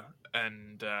Vader,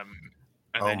 and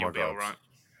then you'll be all right.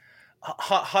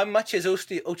 How much is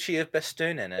Ochi of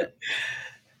Bestoon in it?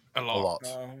 A A lot.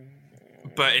 lot.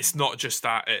 But it's not just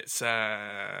that. It's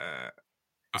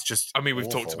It's just. I mean, we've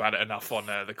talked awful. about it enough on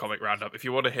the comic roundup. If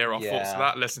you want to hear our thoughts Yeah. on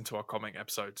that, listen to our comic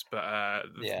episodes. But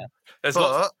Yeah. there's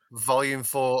lots. But Volume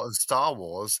 4 of Star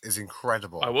Wars is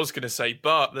incredible. I was going to say,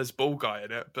 but there's Ball Guy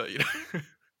in it. But you know,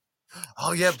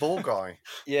 Oh yeah, Ball Guy.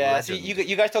 Yeah, so Legend.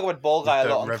 you guys talk about Ball Guy a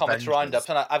the lot on comics Revengers. roundups,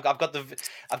 and I've got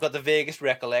the vaguest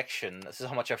recollection. This is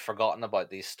how much I've forgotten about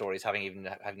these stories, having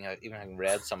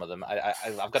read some of them.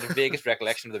 I've got the vaguest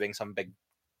recollection of there being some big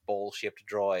ball-shaped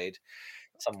droid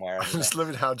somewhere. I'm just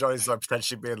loving how Johnny's like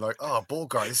potentially being like, "Oh, Ball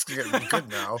Guy, this is gonna get really good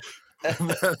now."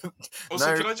 also,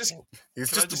 No, can I just he's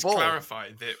Can I just a just ball. clarify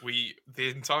that the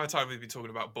entire time we've been talking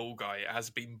about Ball Guy, it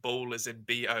has been ball as in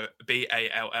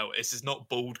BALL. This is not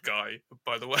bald guy,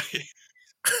 by the way.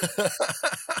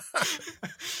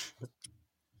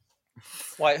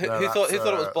 Why? Who No, thought it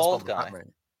was that's Bald Bob the Guy?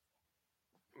 Pac-Man.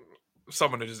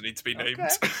 Someone who doesn't need to be named.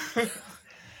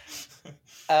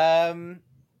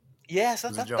 Yes,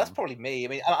 Was it that's John? probably me. I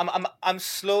mean, I'm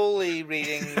slowly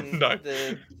reading No.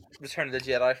 the Return of the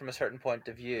Jedi from a certain point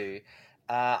of view.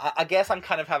 I guess I'm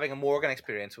kind of having a Morgan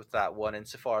experience with that one,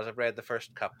 insofar as I've read the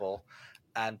first couple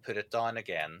and put it down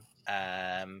again.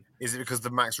 Is it because the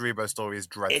Max Rebo story is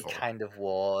It dreadful? kind of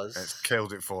was. It's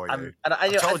killed it for you. And I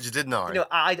told you, didn't I? You know,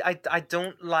 I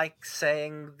don't like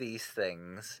saying these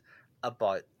things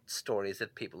about stories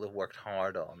that people have worked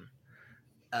hard on.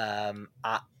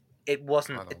 It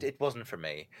wasn't for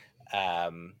me.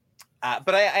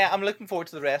 But I'm looking forward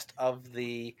to the rest of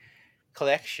the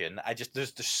collection.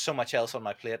 There's so much else on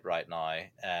my plate right now,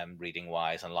 reading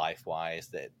wise and life wise,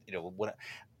 that when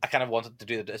I kind of wanted to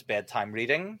do it as bedtime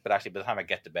reading, but actually by the time I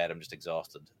get to bed, I'm just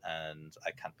exhausted and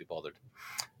I can't be bothered.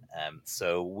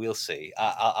 So we'll see.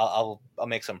 I'll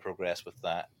make some progress with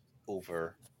that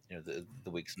over the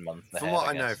weeks and months ahead. From what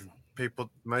I know, guess. from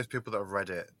most people that have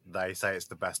read it, they say it's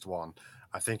the best one.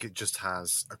 I think it just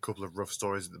has a couple of rough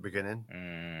stories at the beginning.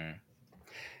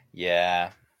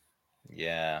 Yeah.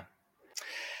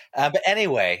 But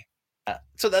anyway,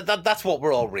 so that's what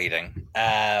we're all reading.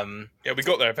 Yeah, we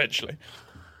got there eventually.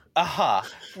 What?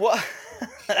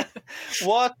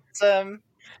 What?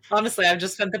 Honestly, I've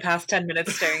just spent the past 10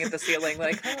 minutes staring at the ceiling,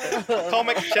 like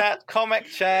Comic chat.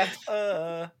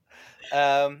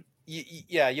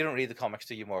 You don't read the comics,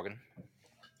 do you, Morgan?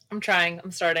 I'm trying.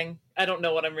 I'm starting. I don't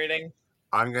know what I'm reading.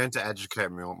 I'm going to educate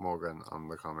Morgan on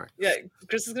the comic. Yeah,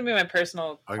 Chris is going to be my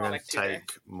personal I'm going comic to tutor.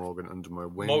 take Morgan under my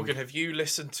wing. Morgan, have you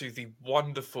listened to the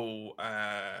wonderful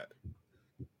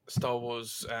Star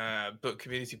Wars book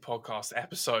community podcast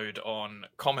episode on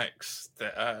comics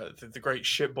that the great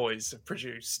shit boys have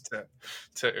produced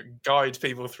to guide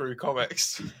people through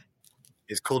comics?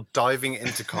 It's called Diving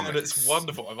into Comics. And it's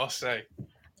wonderful, I must say.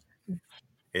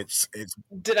 It's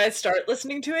Did I start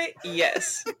listening to it?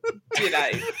 Yes. Did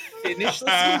I finish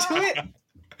listening to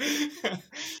it?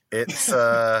 it's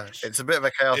a bit of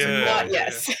a chaotic Yeah, one. Not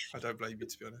yes. I don't blame you,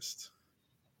 to be honest.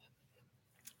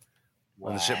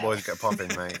 When the shit boys get popping,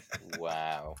 mate.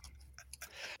 Wow.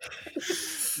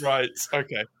 Right.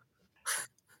 Okay.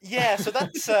 Yeah, so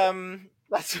that's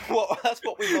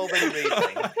what we've all been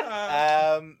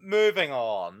reading. Moving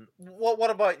on. What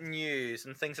about news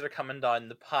and things that are coming down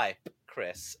the pipe,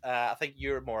 Chris? I think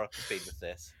you're more up to speed with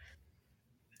this.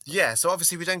 Yeah, so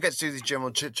obviously we don't get to do these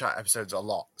general chit chat episodes a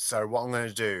lot. So what I'm going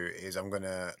to do is I'm going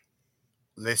to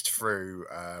list through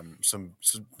some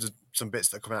bits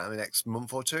that are coming out in the next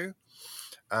month or two.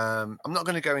 I'm not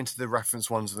going to go into the reference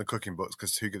ones and the cooking books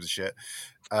because who gives a shit.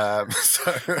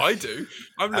 So I do.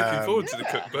 I'm looking forward to the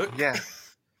yeah. cookbook. yeah.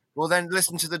 Well, then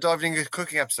listen to the diving into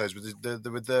cooking episodes with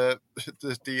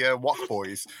the Wok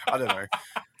boys. I don't know.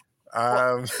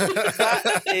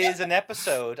 That is an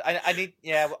episode. I need,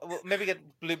 maybe get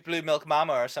Blue Milk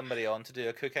Mama or somebody on to do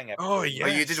a cooking episode. Oh, yeah. Oh,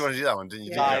 you did want to do that one, didn't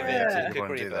you? Dive Yeah. into You wanna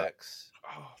cookery do that. books.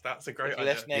 Oh, that's a great If you're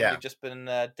idea. listening, Yeah. you've just been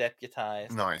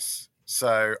deputized. Nice.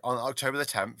 So on October the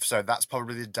 10th, so that's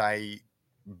probably the day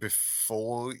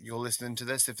before you're listening to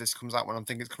this, if this comes out when I'm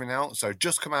thinking it's coming out. So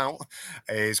just come out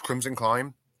is Crimson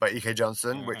Climb by E.K.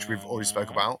 Johnson, which we've already spoke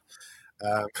about.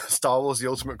 Star Wars: The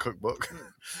Ultimate Cookbook,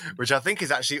 which I think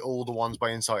is actually all the ones by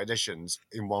Insight Editions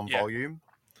in one volume.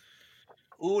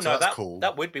 Ooh, So no, that's cool.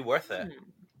 That would be worth it.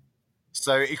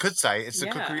 So you could say it's a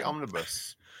Yeah. cookery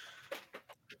omnibus.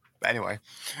 But anyway,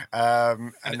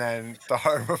 and then the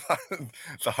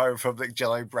High Republic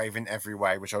Jello Brave in Every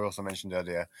Way, which I also mentioned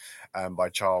earlier, by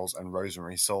Charles and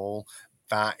Rosemary Saul.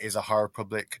 That is a High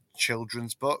Republic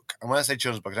children's book. And when I say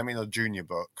children's book, I don't mean a junior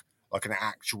book, like an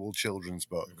actual children's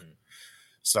book. Mhm.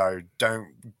 So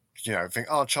don't think,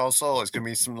 oh, Charles Soule, it's going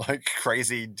to be some like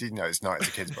crazy. It's not. It's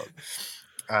a kid's book.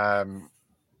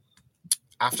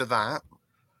 After that,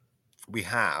 we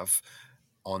have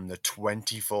on the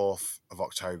 24th of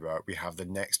October, we have the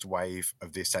next wave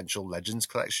of the Essential Legends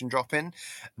collection dropping.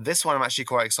 This one I'm actually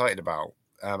quite excited about.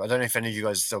 I don't know if any of you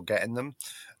guys are still getting them,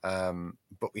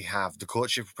 but we have The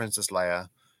Courtship of Princess Leia.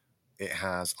 It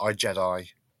has iJedi,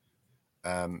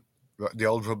 The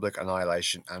Old Republic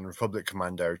Annihilation, and Republic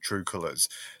Commando True Colors.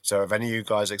 So, have any of you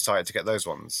guys excited to get those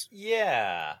ones?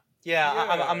 Yeah.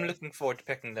 I'm looking forward to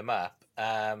picking them up.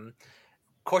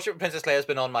 Courtship of Princess Leia has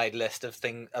been on my list of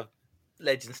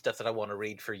Legend stuff that I want to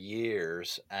read for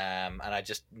years, and I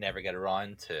just never get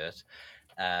around to it.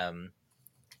 I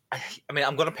mean,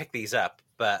 I'm going to pick these up,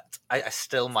 but I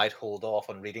still might hold off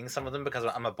on reading some of them because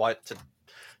I'm about to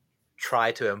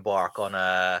try to embark on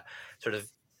a sort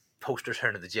of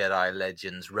post-Return of the Jedi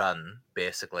Legends run,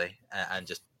 basically, and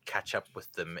just catch up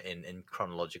with them in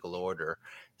chronological order.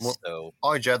 Well, so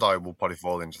iJedi will probably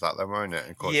fall into that, though, won't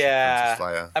it? Yeah. Princess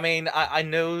Leia. I mean, I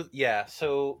know,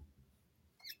 so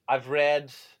I've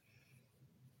read,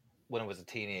 when I was a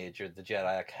teenager, the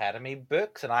Jedi Academy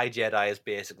books, and iJedi is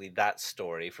basically that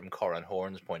story from Corran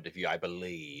Horn's point of view, I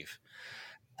believe.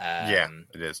 Yeah,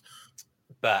 it is.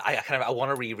 But I want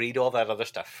to reread all that other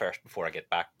stuff first before I get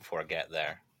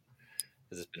there,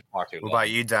 because it's been far too long. What about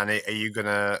you, Danny? Are you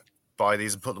gonna buy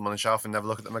these and put them on the shelf and never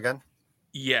look at them again?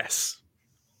 Yes.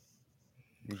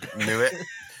 Knew it.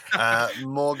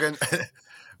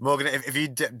 Morgan, if you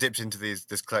dipped into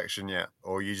this collection yet,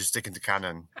 or are you just sticking to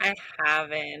canon? I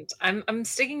haven't. I'm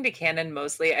sticking to canon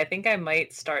mostly. I think I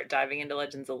might start diving into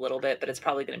Legends a little bit, but it's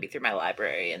probably going to be through my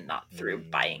library and not through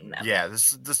buying them. Yeah,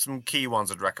 there's some key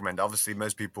ones I'd recommend. Obviously,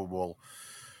 most people will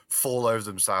fall over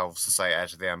themselves to say Heir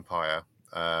to the Empire.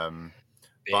 But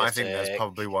I think there's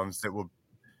probably ones that will...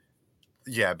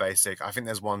 Yeah, basic. I think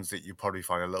there's ones that you probably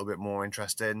find a little bit more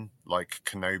interesting, like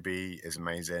Kenobi is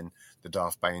amazing. The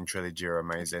Darth Bane trilogy are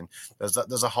amazing.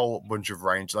 There's a whole bunch of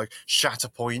range, like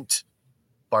Shatterpoint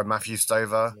by Matthew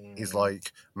Stover is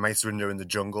like Mace Windu in the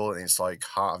Jungle, and it's like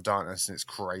Heart of Darkness, and it's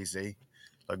crazy.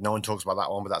 Like, no one talks about that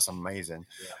one, but that's amazing.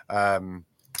 After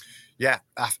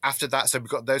that, so we've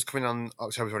got those coming on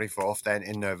October 24th. Then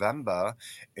in November,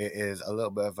 it is a little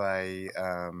bit of a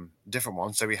different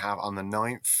one. So we have on the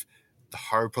 9th, the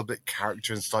High Republic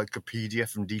Character Encyclopedia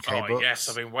from DK Books. Yes,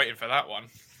 I've been waiting for that one.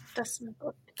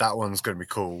 That one's going to be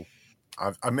cool.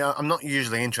 I'm not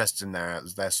usually interested in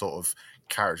their sort of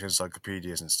character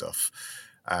encyclopedias and stuff,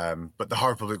 but the High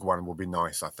Republic one will be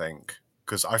nice, I think,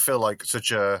 because I feel like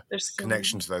such a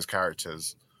connection to those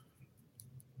characters.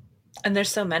 And there's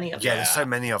so many of them. Yeah, there's so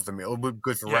many of them. It'll be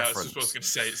good for reference. That's what I was going to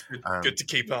say. It's good to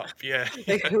keep up. Yeah.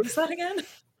 Like, who was that again?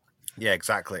 Yeah,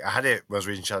 exactly. I had it when I was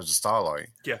reading Shadows of Starlight.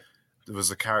 Yeah. There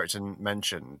was a character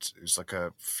mentioned. It was like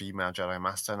a female Jedi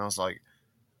Master, and I was like,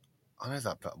 I know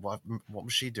that, but what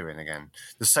was she doing again?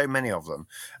 There's so many of them.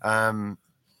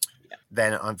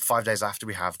 Then on 5 days after,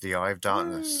 we have The Eye of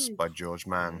Darkness by George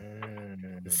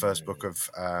Mann, the first book of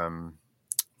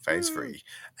Phase 3.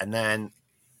 And then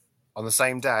on the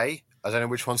same day, I don't know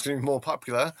which one's going to be more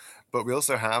popular, but we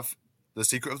also have The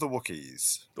Secret of the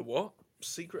Wookiees. The what?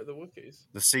 Secret of the Wookiees?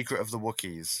 The Secret of the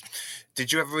Wookiees.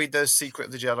 Did you ever read those Secret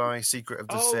of the Jedi, Secret of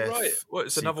the Sith? Oh, right. What,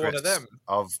 it's another one of them?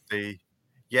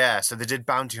 Yeah, so they did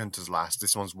Bounty Hunters last.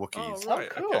 This one's Wookiees. Oh, right.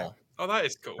 Cool. Okay. Oh, that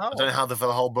is cool. I don't know how they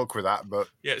fill a whole book with that, but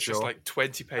yeah, it's sure. just like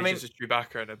 20 pages of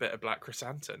Chewbacca and a bit of Black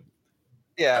Chrysanthemum.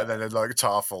 Yeah, and then like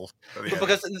Tarful.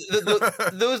 Because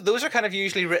those are kind of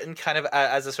usually written kind of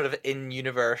as a sort of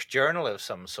in-universe journal of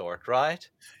some sort, right?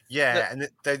 Yeah, and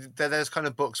they're those kind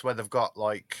of books where they've got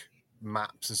like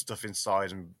maps and stuff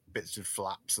inside and bits of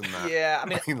flaps and that. Yeah, I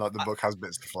mean like the book has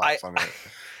bits of flaps on it.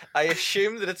 I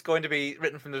assume that it's going to be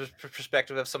written from the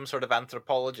perspective of some sort of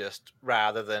anthropologist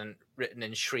rather than written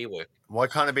in Shriwook. Why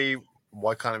can't it be?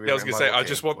 Yeah, I was going to say, I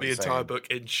just want the entire book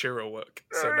in Shriwook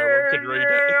so no one can read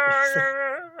it.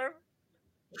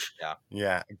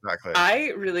 Yeah, exactly.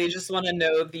 I really just want to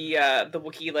know the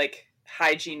Wookiee like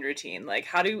hygiene routine. Like,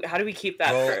 how do we keep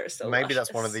that first? So maybe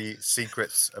that's one of the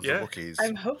secrets of the Wookiees.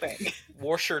 I'm hoping.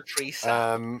 Warsher tree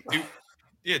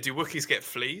do Wookiees get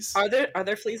fleas? Are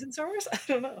there fleas in Star Wars? I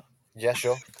don't know. Yeah,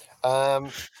 sure.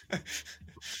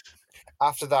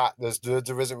 After that,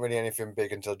 there isn't really anything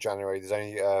big until January. There's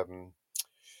only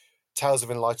Tales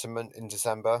of Enlightenment in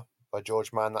December by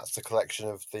George Mann. That's the collection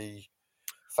of the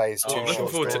Phase 2 short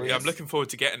stories. I'm looking forward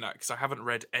to getting that because I haven't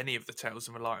read any of the Tales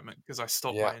of Enlightenment because I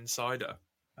stopped my Insider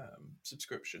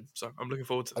subscription. So I'm looking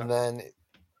forward to that. And then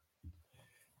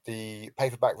the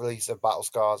paperback release of Battle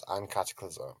Scars and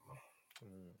Cataclysm.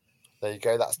 There you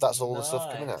go. That's all the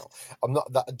stuff coming Nice.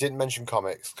 out. I didn't mention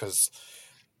comics because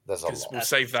there's a Because lot. we'll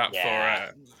save that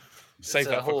yeah. for save It's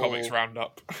a that for comics whole-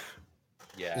 roundup.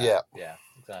 Yeah. Yeah.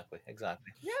 Exactly.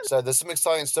 So there's some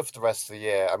exciting stuff for the rest of the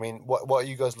year. I mean, what are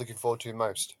you guys looking forward to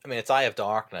most? I mean, it's Eye of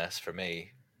Darkness for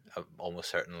me, almost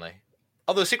certainly.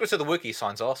 Although Secrets of the Wookiee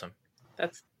sounds awesome.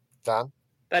 Dan?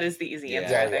 That is the easy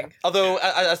answer, Yeah, I yeah. think. Although,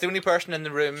 as the only person in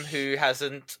the room who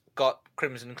hasn't got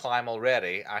Crimson Climb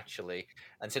already, actually,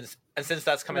 and since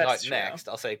that's coming That's out true. next,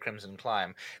 I'll say Crimson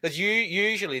Climb. Because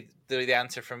usually the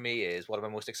answer for me is what am I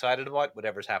most excited about?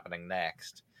 Whatever's happening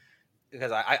next.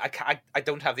 Because I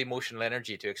don't have the emotional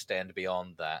energy to extend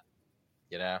beyond that.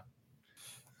 You know.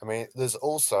 I mean, there's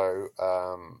also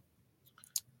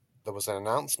there was an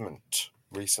announcement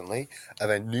recently of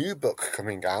a new book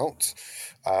coming out.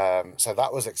 So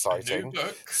that was exciting. A new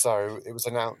book? So it was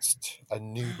announced a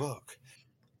new book.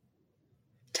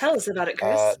 Tell us about it,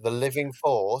 Chris. The Living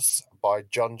Force by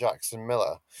John Jackson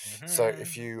Miller. So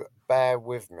if you bear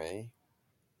with me,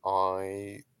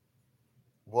 I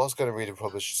was going to read a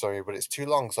published summary, but it's too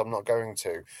long, so I'm not going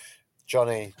to.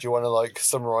 Johnny, do you want to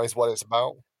summarize what it's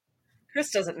about?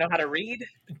 Chris doesn't know how to read.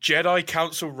 Jedi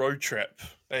Council Road Trip.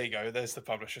 There you go. There's the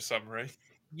publisher summary.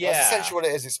 Yeah. That's essentially what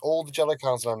it is. It's all the Jedi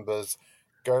Council members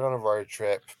going on a road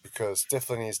trip because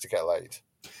Stifler needs to get laid.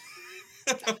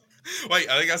 Wait,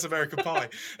 I think that's American Pie.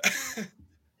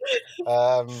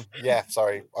 Yeah,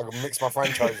 sorry. I mixed my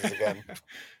franchises again.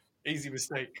 Easy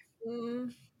mistake. No,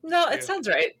 Yeah. it sounds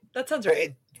right. That sounds But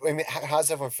right. I mean, how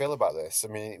does everyone feel about this?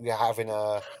 I mean, we're having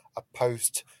a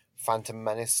post Phantom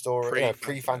Menace story,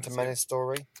 pre-Phantom Menace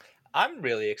story. I'm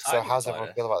really excited. So how's about everyone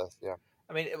it. feel about this? Yeah.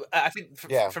 I mean, I think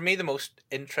for me, the most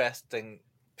interesting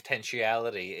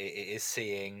potentiality is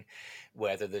seeing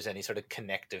whether there's any sort of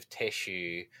connective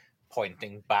tissue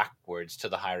pointing backwards to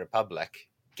the High Republic,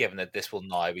 given that this will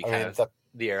now be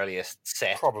the earliest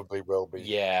set. Probably will be.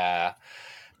 Yeah.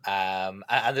 And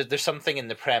there's something in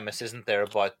the premise, isn't there,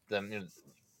 about them? You know,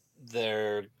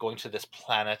 they're going to this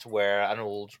planet where an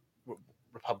old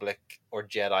Republic or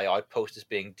Jedi outpost is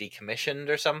being decommissioned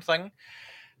or something.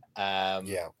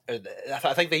 Yeah.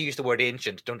 I think they use the word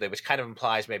ancient, don't they? Which kind of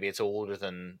implies maybe it's older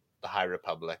than the High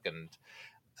Republic, and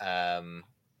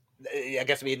I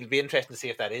guess it'd be interesting to see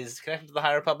if that is connected to the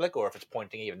High Republic or if it's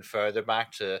pointing even further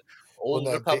back to old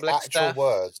Republic the actual stuff.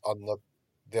 words on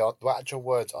the actual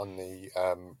words on the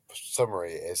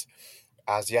summary is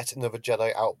as yet another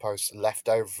Jedi outpost left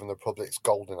over from the Republic's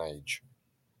golden age.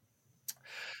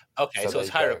 Okay, so it's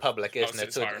High Republic, isn't it?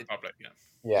 It's High Republic,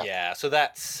 yeah. Yeah, so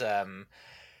that's the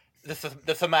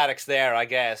thematics there, I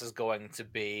guess, is going to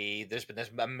be there's been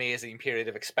this amazing period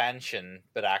of expansion,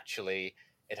 but actually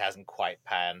it hasn't quite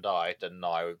panned out, and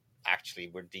now actually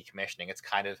we're decommissioning. It's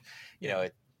kind of, you know,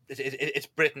 it's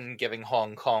Britain giving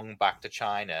Hong Kong back to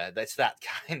China. That's that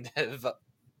kind of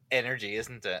energy,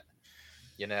 isn't it?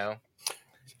 You know?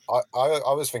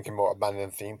 I was thinking more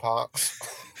abandoned theme parks,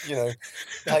 you know,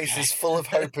 places full of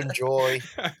hope and joy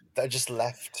that are just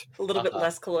left. A little bit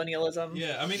less colonialism.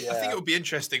 Yeah, I mean, I think it would be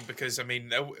interesting because, I mean,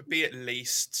 there would be at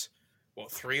least,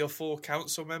 3 or 4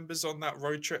 council members on that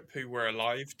road trip who were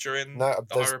alive during the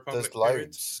High Republic there's period.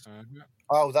 Loads. Mm-hmm.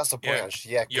 Oh, that's the point,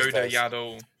 actually. Yeah, Yoda,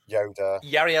 Yaddle.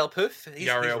 Yariel Puth. He's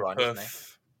Yariel around,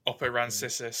 Puth. Oppo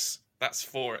Rancisis. That's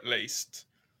 4 at least.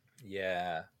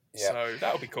 Yeah. So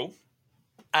that would be cool.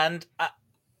 And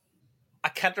I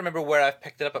can't remember where I've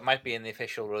picked it up. It might be in the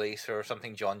official release or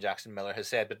something John Jackson Miller has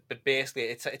said. But basically,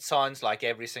 it sounds like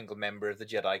every single member of the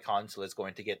Jedi Council is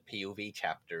going to get POV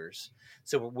chapters.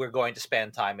 So we're going to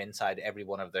spend time inside every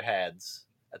one of their heads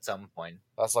at some point.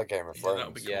 That's like Game of Thrones. That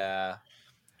would be cool. Yeah.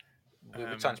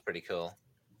 Which sounds pretty cool.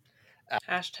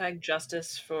 Hashtag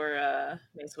justice for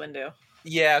Mace Windu.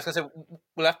 Yeah, I was going to say,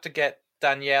 we'll have to get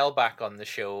Danielle back on the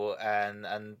show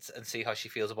and see how she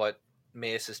feels about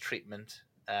Mace's treatment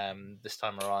this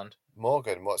time around.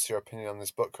 Morgan, what's your opinion on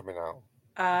this book coming out?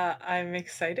 I'm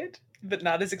excited, but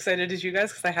not as excited as you guys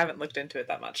because I haven't looked into it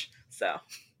that much. So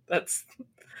that's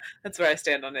where I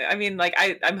stand on it. I mean, like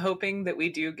I'm hoping that we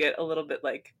do get a little bit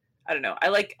like I don't know. I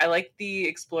like the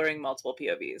exploring multiple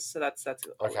POVs, so that's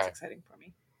always exciting for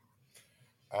me.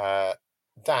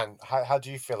 Dan, how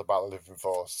do you feel about the Living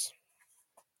Force?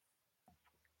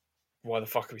 Why the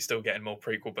fuck are we still getting more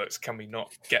prequel books? Can we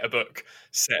not get a book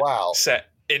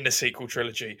set in the sequel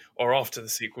trilogy or after the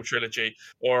sequel trilogy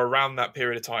or around that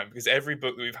period of time? Because every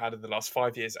book that we've had in the last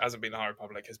 5 years hasn't been the High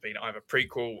Republic, has been either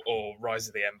prequel or Rise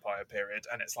of the Empire period.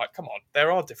 And it's like, come on,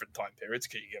 there are different time periods.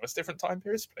 Can you give us different time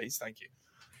periods, please? Thank you.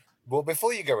 Well,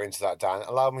 before you go into that, Dan,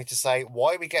 allow me to say,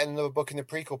 why are we getting another book in the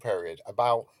prequel period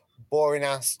about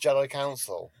boring-ass Jedi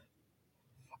Council?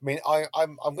 mean,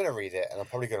 I'm going to read it, and I'm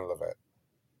probably going to love it.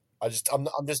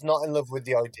 I'm just not in love with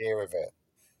the idea of it.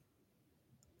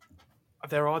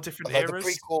 There are different Like the eras.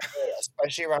 prequel,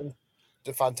 especially around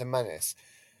the Phantom Menace,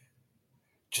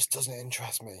 just doesn't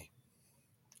interest me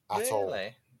at all.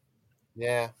 Really?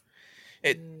 Yeah,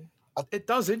 It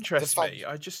does interest fact- me.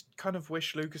 I just kind of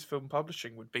wish Lucasfilm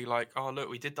Publishing would be like, oh, look,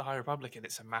 we did The High Republic and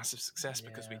it's a massive success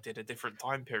because we Yeah. did a different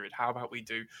time period. How about we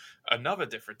do another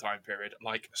different time period,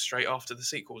 like straight after the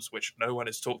sequels, which no one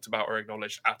has talked about or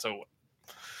acknowledged at all?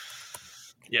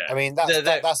 Yeah. I mean, that's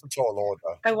a tall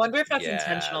order. I wonder if that's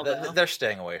intentional, though. They're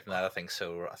staying away from that. I think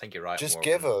so. I think you're right. Just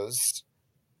Morgan. give us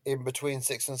in between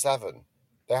 6 and 7.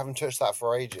 They haven't touched that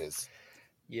for ages.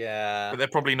 Yeah. But they're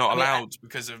probably not I mean, allowed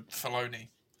because of Filoni.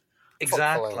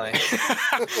 Exactly.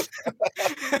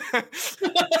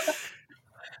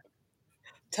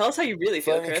 Tell us how you really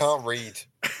feel, Filoni Chris. can't read.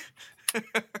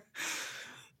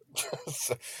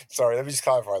 Sorry, let me just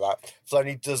clarify that.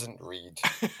 Filoni doesn't read.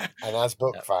 And as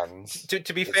book fans,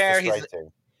 to be it's fair, he's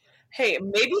frustrating. Hey,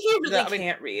 maybe he really No, I mean,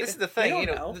 can't read. This is the We thing, don't you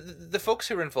know, the folks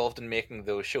who are involved in making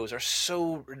those shows are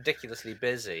so ridiculously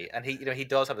busy, and he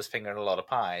does have his finger in a lot of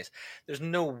pies. There's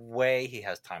no way he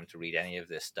has time to read any of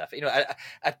this stuff. You know,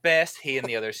 at best, he and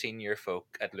the other senior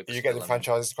folk at Lucasfilm. You get the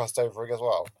franchises crossed over as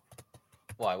well.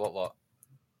 Why? What?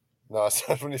 No, I was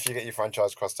wondering if you get your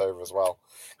franchise crossed over as well,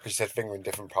 because you said finger in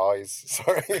different pies.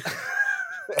 Sorry.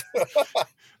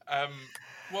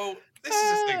 Well, this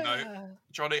is the thing, though,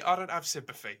 Johnny. I don't have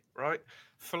sympathy, right?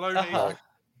 Filoni,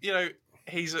 you know,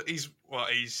 he's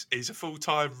a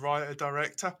full-time writer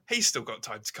director. He's still got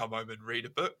time to come home and read a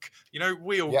book. You know,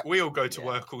 we all go to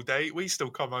work all day. We still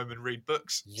come home and read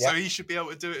books, so he should be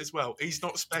able to do it as well. He's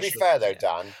not special. To be fair, though,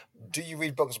 Dan, do you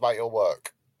read books about your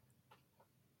work?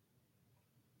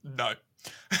 No.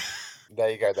 There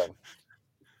you go, then.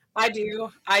 I do.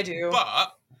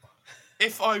 But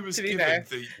if I was To be given fair.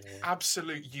 the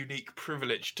absolute unique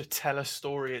privilege to tell a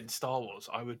story in Star Wars,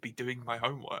 I would be doing my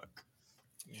homework.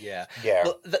 Yeah.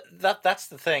 Well, that's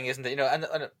the thing, isn't it? You know,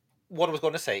 and what I was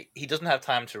going to say, he doesn't have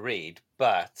time to read,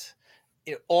 but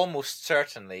almost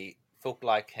certainly folk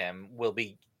like him will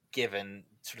be given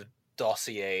sort of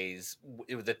dossiers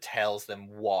that tells them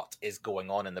what is going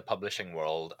on in the publishing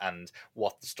world and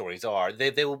what the stories are.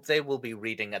 They will be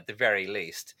reading at the very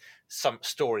least some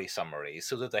story summaries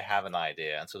so that they have an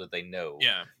idea and so that they know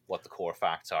what the core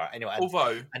facts are. Anyway,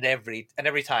 and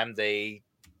every time they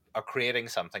are creating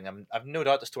something, I've no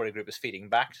doubt the story group is feeding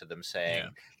back to them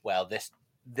saying, well,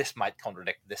 this might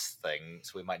contradict this thing,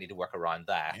 so we might need to work around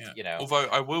that. You know, although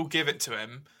I will give it to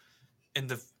him.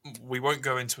 We won't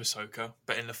go into Ahsoka,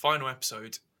 but in the final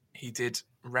episode, he did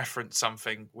reference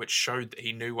something which showed that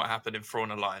he knew what happened in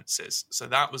Thrawn Alliances. So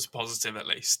that was positive, at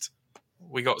least.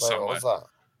 We got somewhere. What was that?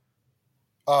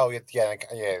 Oh, yeah,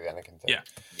 Anakin thing.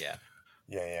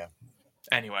 Yeah.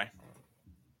 Anyway.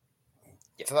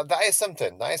 So that is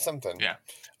something. Yeah.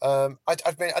 I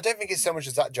don't think it's so much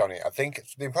as that, Johnny. I think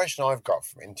the impression I've got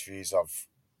from interviews I've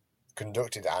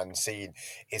conducted and seen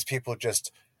is people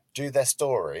just do their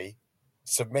story,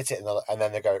 submit it, and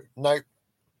then they go, nope.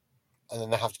 And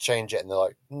then they have to change it, and they're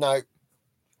like, no,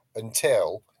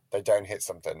 until they don't hit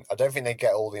something. I don't think they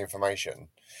get all the information.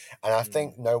 And I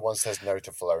think no one says no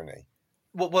to Filoni.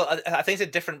 Well, I think it's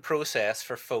a different process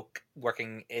for folk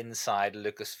working inside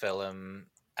Lucasfilm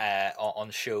on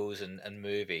shows and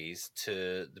movies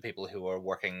to the people who are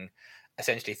working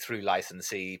essentially through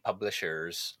licensee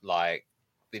publishers like,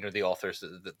 you know, the authors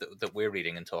that we're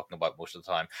reading and talking about most of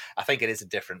the time. I think it is a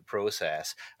different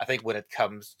process. I think when it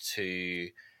comes to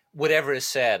whatever is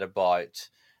said about,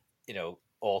 you know,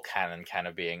 all canon kind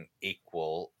of being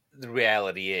equal, the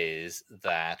reality is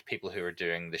that people who are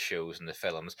doing the shows and the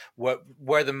films,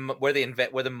 where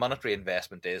the monetary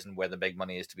investment is and where the big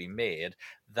money is to be made,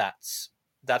 that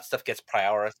stuff gets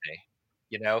priority.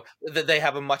 You know, they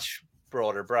have a much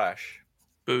broader brush.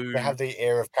 Boo. They have the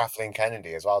ear of Kathleen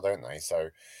Kennedy as well, don't they? So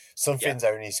something's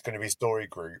only going to be story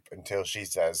group until she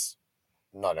says,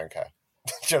 no, I don't care.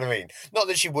 Do you know what I mean? Not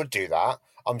that she would do that.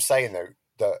 I'm saying, though,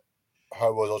 that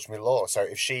her was ultimately law. So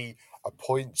if she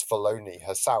appoints Filoni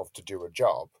herself to do a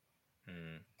job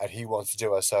and he wants to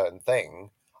do a certain thing,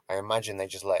 I imagine they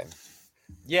just let him.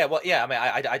 Yeah, well, yeah. I mean,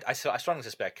 I strongly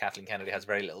suspect Kathleen Kennedy has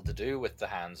very little to do with the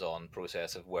hands-on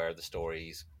process of where the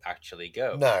stories actually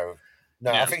go. No,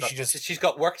 I think she's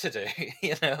got work to do.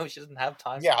 You know, she doesn't have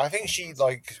time. Yeah, I think she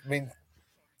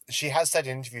she has said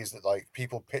in interviews that like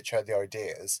people pitch her the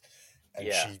ideas,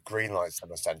 and she greenlights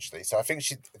them essentially. So I think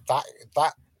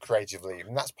that creatively,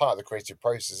 and that's part of the creative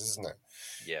process, isn't it?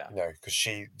 Yeah. You know, because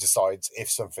she decides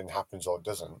if something happens or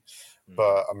doesn't.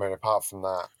 But I mean, apart from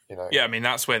that, you know, Yeah, I mean,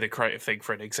 that's where the creative thing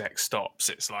for an exec stops.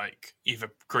 It's like you've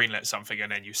greenlit something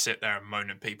and then you sit there and moan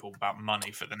at people about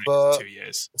money for the next But 2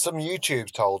 years. some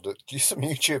YouTubers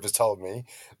told me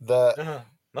that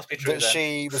Must be true. that Then.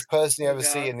 she was personally Oh,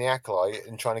 overseeing the Acolyte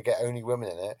and trying to get only women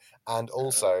in it, and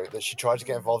also that she tried to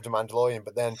get involved in Mandalorian,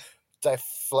 but then Dave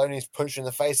Filoni's punched her in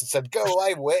the face and said, "Go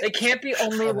away, witch." It can't be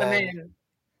only And then- women.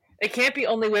 It can't be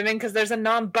only women because there's a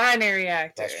non-binary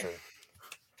actor. That's true.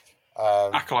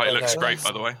 Acolyte but looks no, great,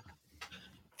 by the way.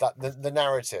 That the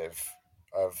narrative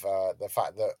of the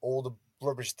fact that all the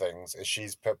rubbish things is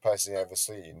she's personally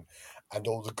overseen, and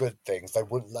all the good things they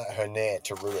wouldn't let her near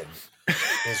to ruin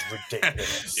is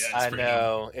ridiculous. Yeah. I pretty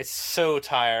know it's so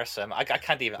tiresome. I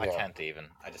can't even. I Yeah. can't even.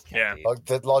 I just Yeah. can't. Even. Like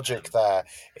the logic there,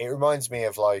 it reminds me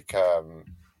of like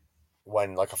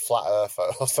when like a flat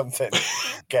earther or something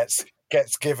gets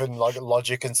given like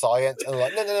logic and science, and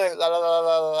like no, la la la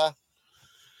la la la.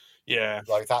 Yeah.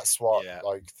 Like that's what Yeah.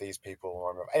 like these people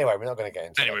remember. Anyway, we're not going to get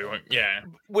into Anyway, that. yeah.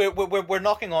 We're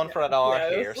knocking on for an hour Yeah.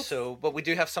 here, so but we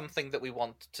do have something that we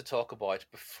want to talk about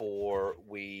before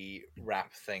we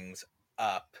wrap things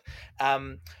up.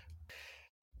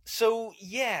 So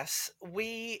yes,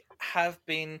 we have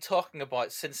been talking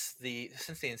about since the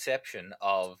inception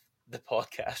of the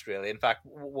podcast. Really, in fact,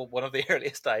 one of the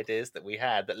earliest ideas that we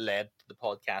had that led to the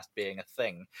podcast being a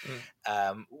thing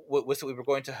was that we were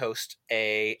going to host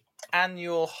a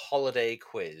annual holiday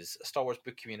quiz, a Star Wars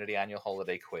book community annual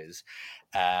holiday quiz,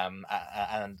 and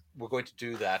we're going to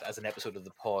do that as an episode of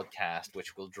the podcast,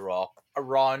 which will drop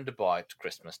around about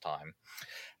Christmas time.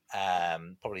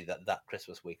 Probably that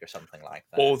Christmas week or something like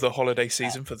that. Or the holiday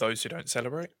season for those who don't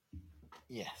celebrate.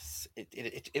 Yes,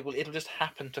 it'll just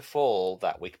happen to fall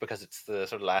that week because it's the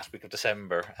sort of last week of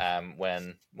December,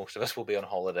 when most of us will be on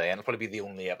holiday, and it'll probably be the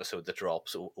only episode that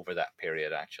drops over that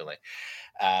period, actually.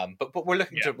 But we're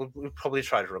looking to we'll probably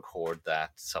try to record that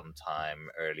sometime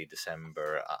early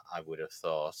December. I would have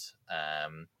thought.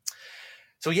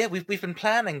 So yeah, we've been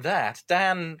planning that.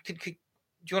 Dan, do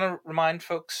you want to remind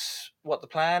folks what the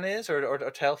plan is, or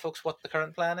tell folks what the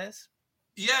current plan is?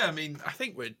 Yeah, I mean, I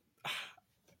think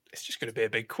it's just going to be a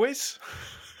big quiz.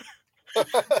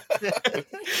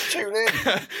 Tune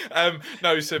in.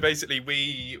 No, so basically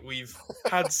we've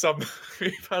had some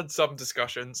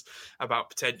discussions about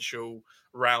potential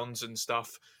rounds and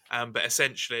stuff, but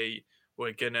essentially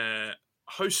we're gonna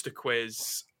host a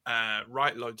quiz,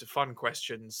 write loads of fun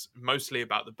questions, mostly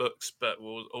about the books, but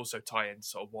we'll also tie in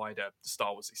sort of wider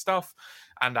Star Warsy stuff.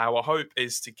 And our hope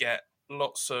is to get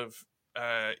lots of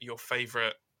your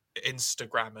favorite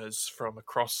Instagrammers from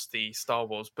across the Star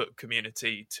Wars book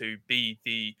community to be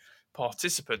the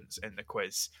participants in the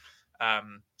quiz.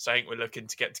 So I think we're looking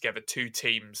to get together 2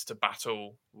 teams to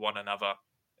battle one another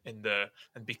and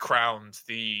be crowned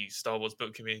the Star Wars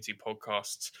book community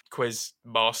podcast's quiz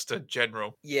master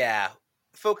general. Yeah,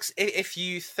 folks, if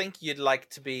you think you'd like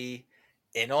to be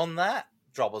in on that,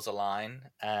 drop us a line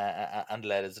and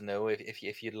let us know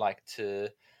if you'd like to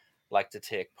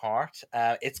take part.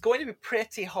 It's going to be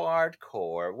pretty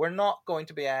hardcore. We're not going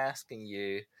to be asking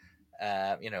you,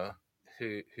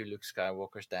 who Luke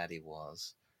Skywalker's daddy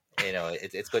was.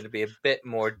 It's going to be a bit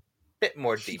more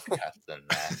deep cut than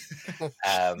that.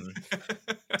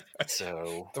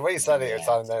 So The way he said it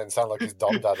sounded like his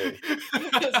dom daddy.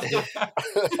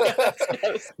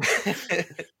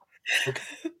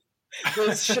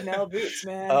 Those Chanel boots,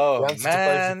 man. Oh The answer to both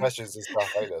man, the questions is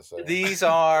Darth Vader. So. these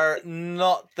are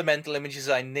not the mental images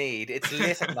I need. It's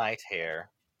late at night here,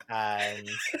 and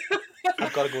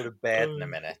I've got to go to bed in a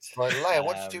minute. Like, Leia,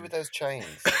 what did you do with those chains?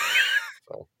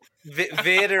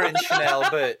 Vader in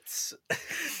Chanel boots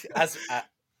as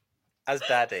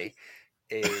daddy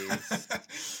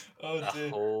is a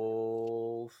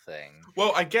whole thing.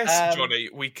 Well, I guess, Johnny,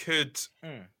 we could.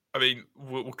 Hmm. I mean,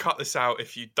 we'll cut this out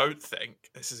if you don't think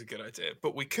this is a good idea,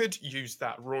 but we could use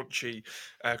that raunchy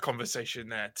conversation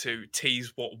there to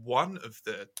tease what one of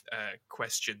the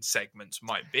question segments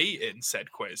might be in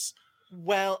said quiz.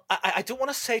 Well, I don't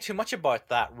want to say too much about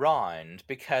that round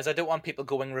because I don't want people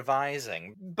going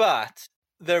revising, but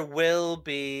there will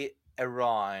be a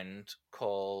round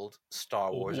called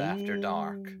Star Wars After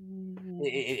Dark.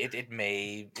 It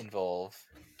may involve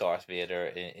Darth Vader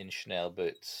in Chanel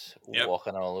boots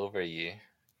walking all over you.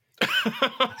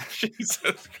 Jesus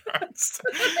Christ.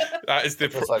 That is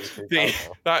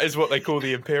That is what they call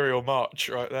the Imperial March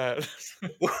right there.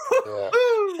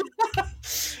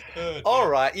 All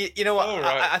right. You know what? All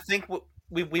right. I think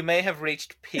we may have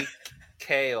reached peak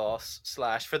chaos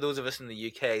 / for those of us in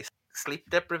the UK, sleep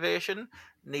deprivation,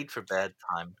 need for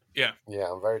bedtime. Yeah,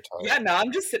 I'm very tired. Yeah, no,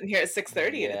 I'm just sitting here at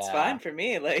 6:30 and it's fine for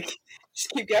me. Like,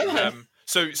 just keep going.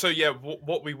 So yeah,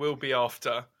 what we will be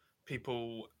after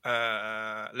people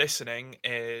listening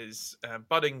is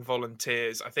budding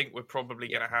volunteers. I think we're probably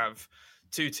going to have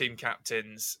 2 team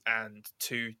captains and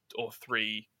 2 or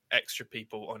 3 extra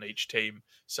people on each team.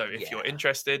 So if you're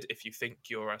interested, if you think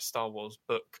you're a Star Wars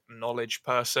book knowledge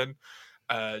person,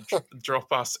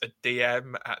 drop us a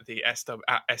DM at the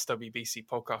SWBC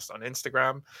podcast on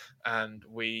Instagram, and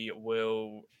we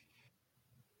will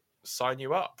sign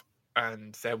you up.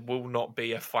 And there will not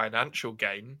be a financial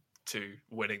gain to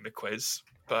winning the quiz,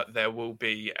 but there will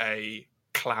be a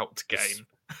clout gain.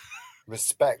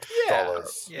 Respect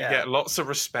dollars. You get lots of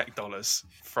respect dollars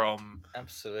from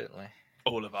absolutely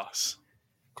all of us.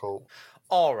 Cool.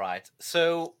 All right,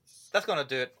 so that's going to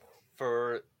do it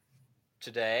for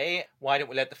today. Why don't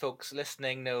we let the folks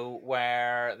listening know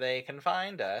where they can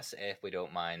find us, if we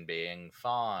don't mind being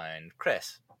found?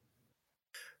 Chris?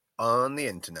 On the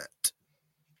internet.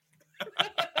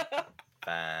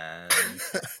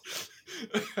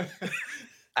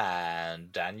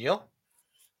 And Daniel?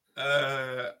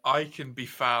 I can be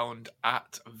found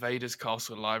at Vader's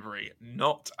Castle Library,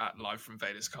 not at Live from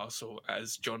Vader's Castle,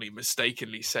 as Johnny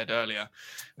mistakenly said earlier.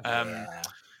 And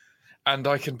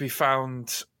I can be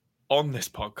found on this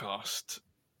podcast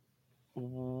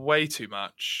way too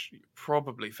much. You're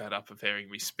probably fed up of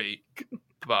hearing me speak,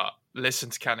 but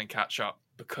listen to Canon Catch Up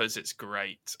because it's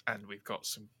great, and we've got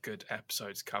some good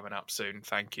episodes coming up soon.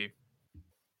 Thank you.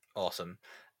 Awesome.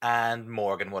 And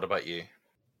Morgan, what about you?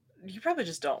 You probably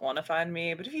just don't want to find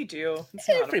me, but if you do,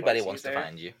 everybody wants to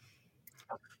find you.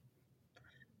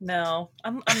 No,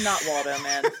 I'm not Waldo,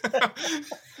 man.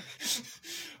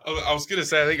 I was going to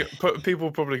say, I think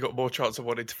people probably got more chance of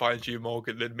wanting to find you,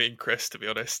 Morgan, than me and Chris, to be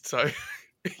honest. So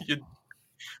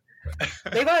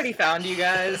they've already found you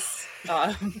guys.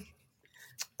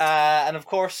 And of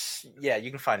course, you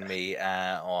can find me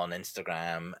on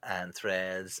Instagram and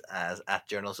Threads as at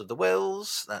Journals of the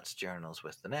Wills. That's Journals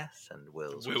with an S and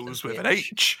Wills with an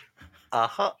H.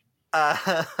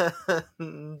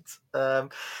 And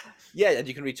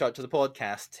you can reach out to the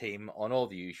podcast team on all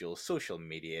the usual social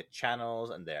media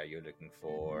channels, and there you're looking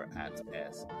for at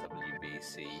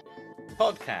SWBC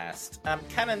Podcast.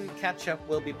 Canon Catch Up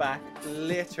will be back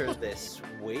later this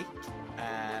week,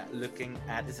 looking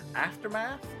at, is it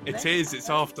Aftermath? It's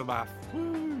Aftermath.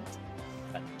 Woo.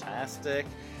 Fantastic.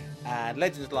 And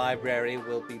Legends Library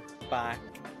will be back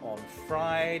on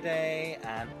Friday,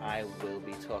 and I will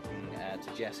be talking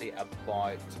to Jesse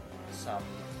about some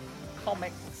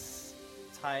comics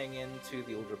tying into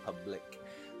the Old Republic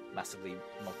massively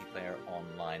multiplayer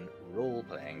online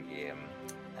role-playing game,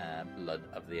 Blood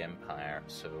of the Empire.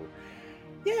 So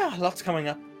lots coming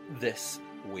up this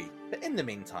week. But in the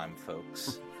meantime,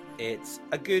 folks, it's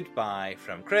a goodbye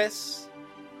from Chris.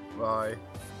 Bye.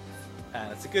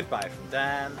 And it's a goodbye from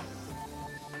Dan.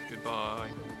 Goodbye.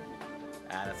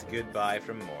 And it's a goodbye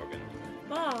from Morgan.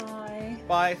 Bye.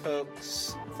 Bye,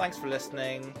 folks. Thanks for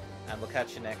listening, and we'll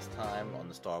catch you next time on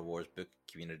the Star Wars Book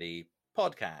Community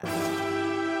Podcast.